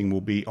live editing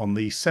will be on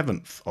the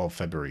 7th of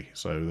February.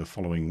 So the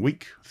following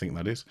week, I think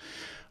that is.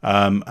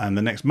 And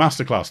the next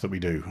masterclass that we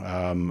do,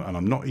 and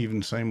I'm not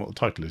even saying what the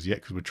title is yet,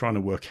 because we're trying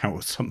to work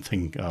out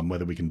something,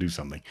 whether we can do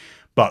something.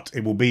 But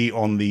it will be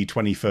on the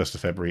 21st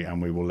of February,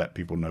 and we will let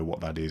people know what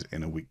that is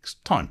in a week's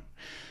time.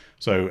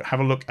 So have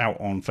a look out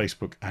on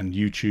Facebook and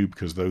YouTube,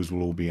 because those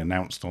will all be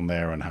announced on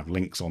there and have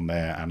links on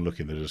there, and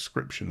look in the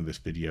description of this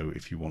video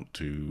if you want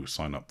to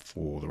sign up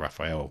for the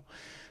Raphael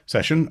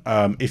session.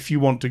 If you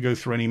want to go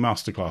through any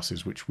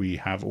masterclasses, which we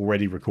have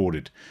already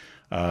recorded,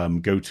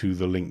 go to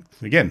the link.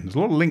 Again, there's a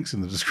lot of links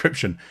in the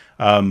description,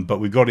 but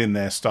we've got in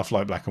there stuff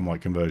like black and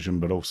white conversion,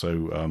 but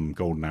also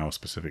golden hour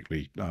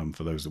specifically,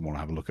 for those that want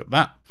to have a look at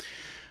that.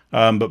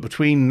 But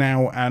between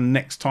now and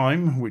next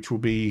time, which will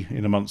be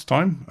in a month's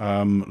time,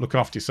 look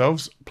after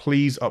yourselves.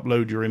 Please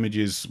upload your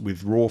images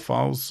with raw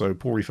files, so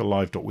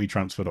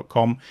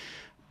poreforlive.wetransfer.com.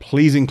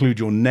 Please include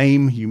your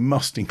name. You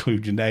must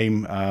include your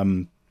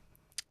name.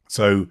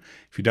 So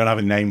if you don't have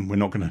a name, we're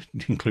not going to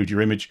include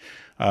your image,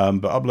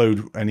 but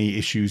upload any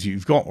issues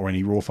you've got or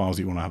any raw files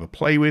you want to have a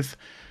play with.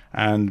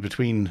 And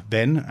between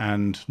then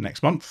and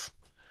next month,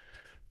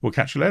 we'll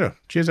catch you later.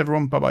 Cheers,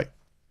 everyone. Bye-bye.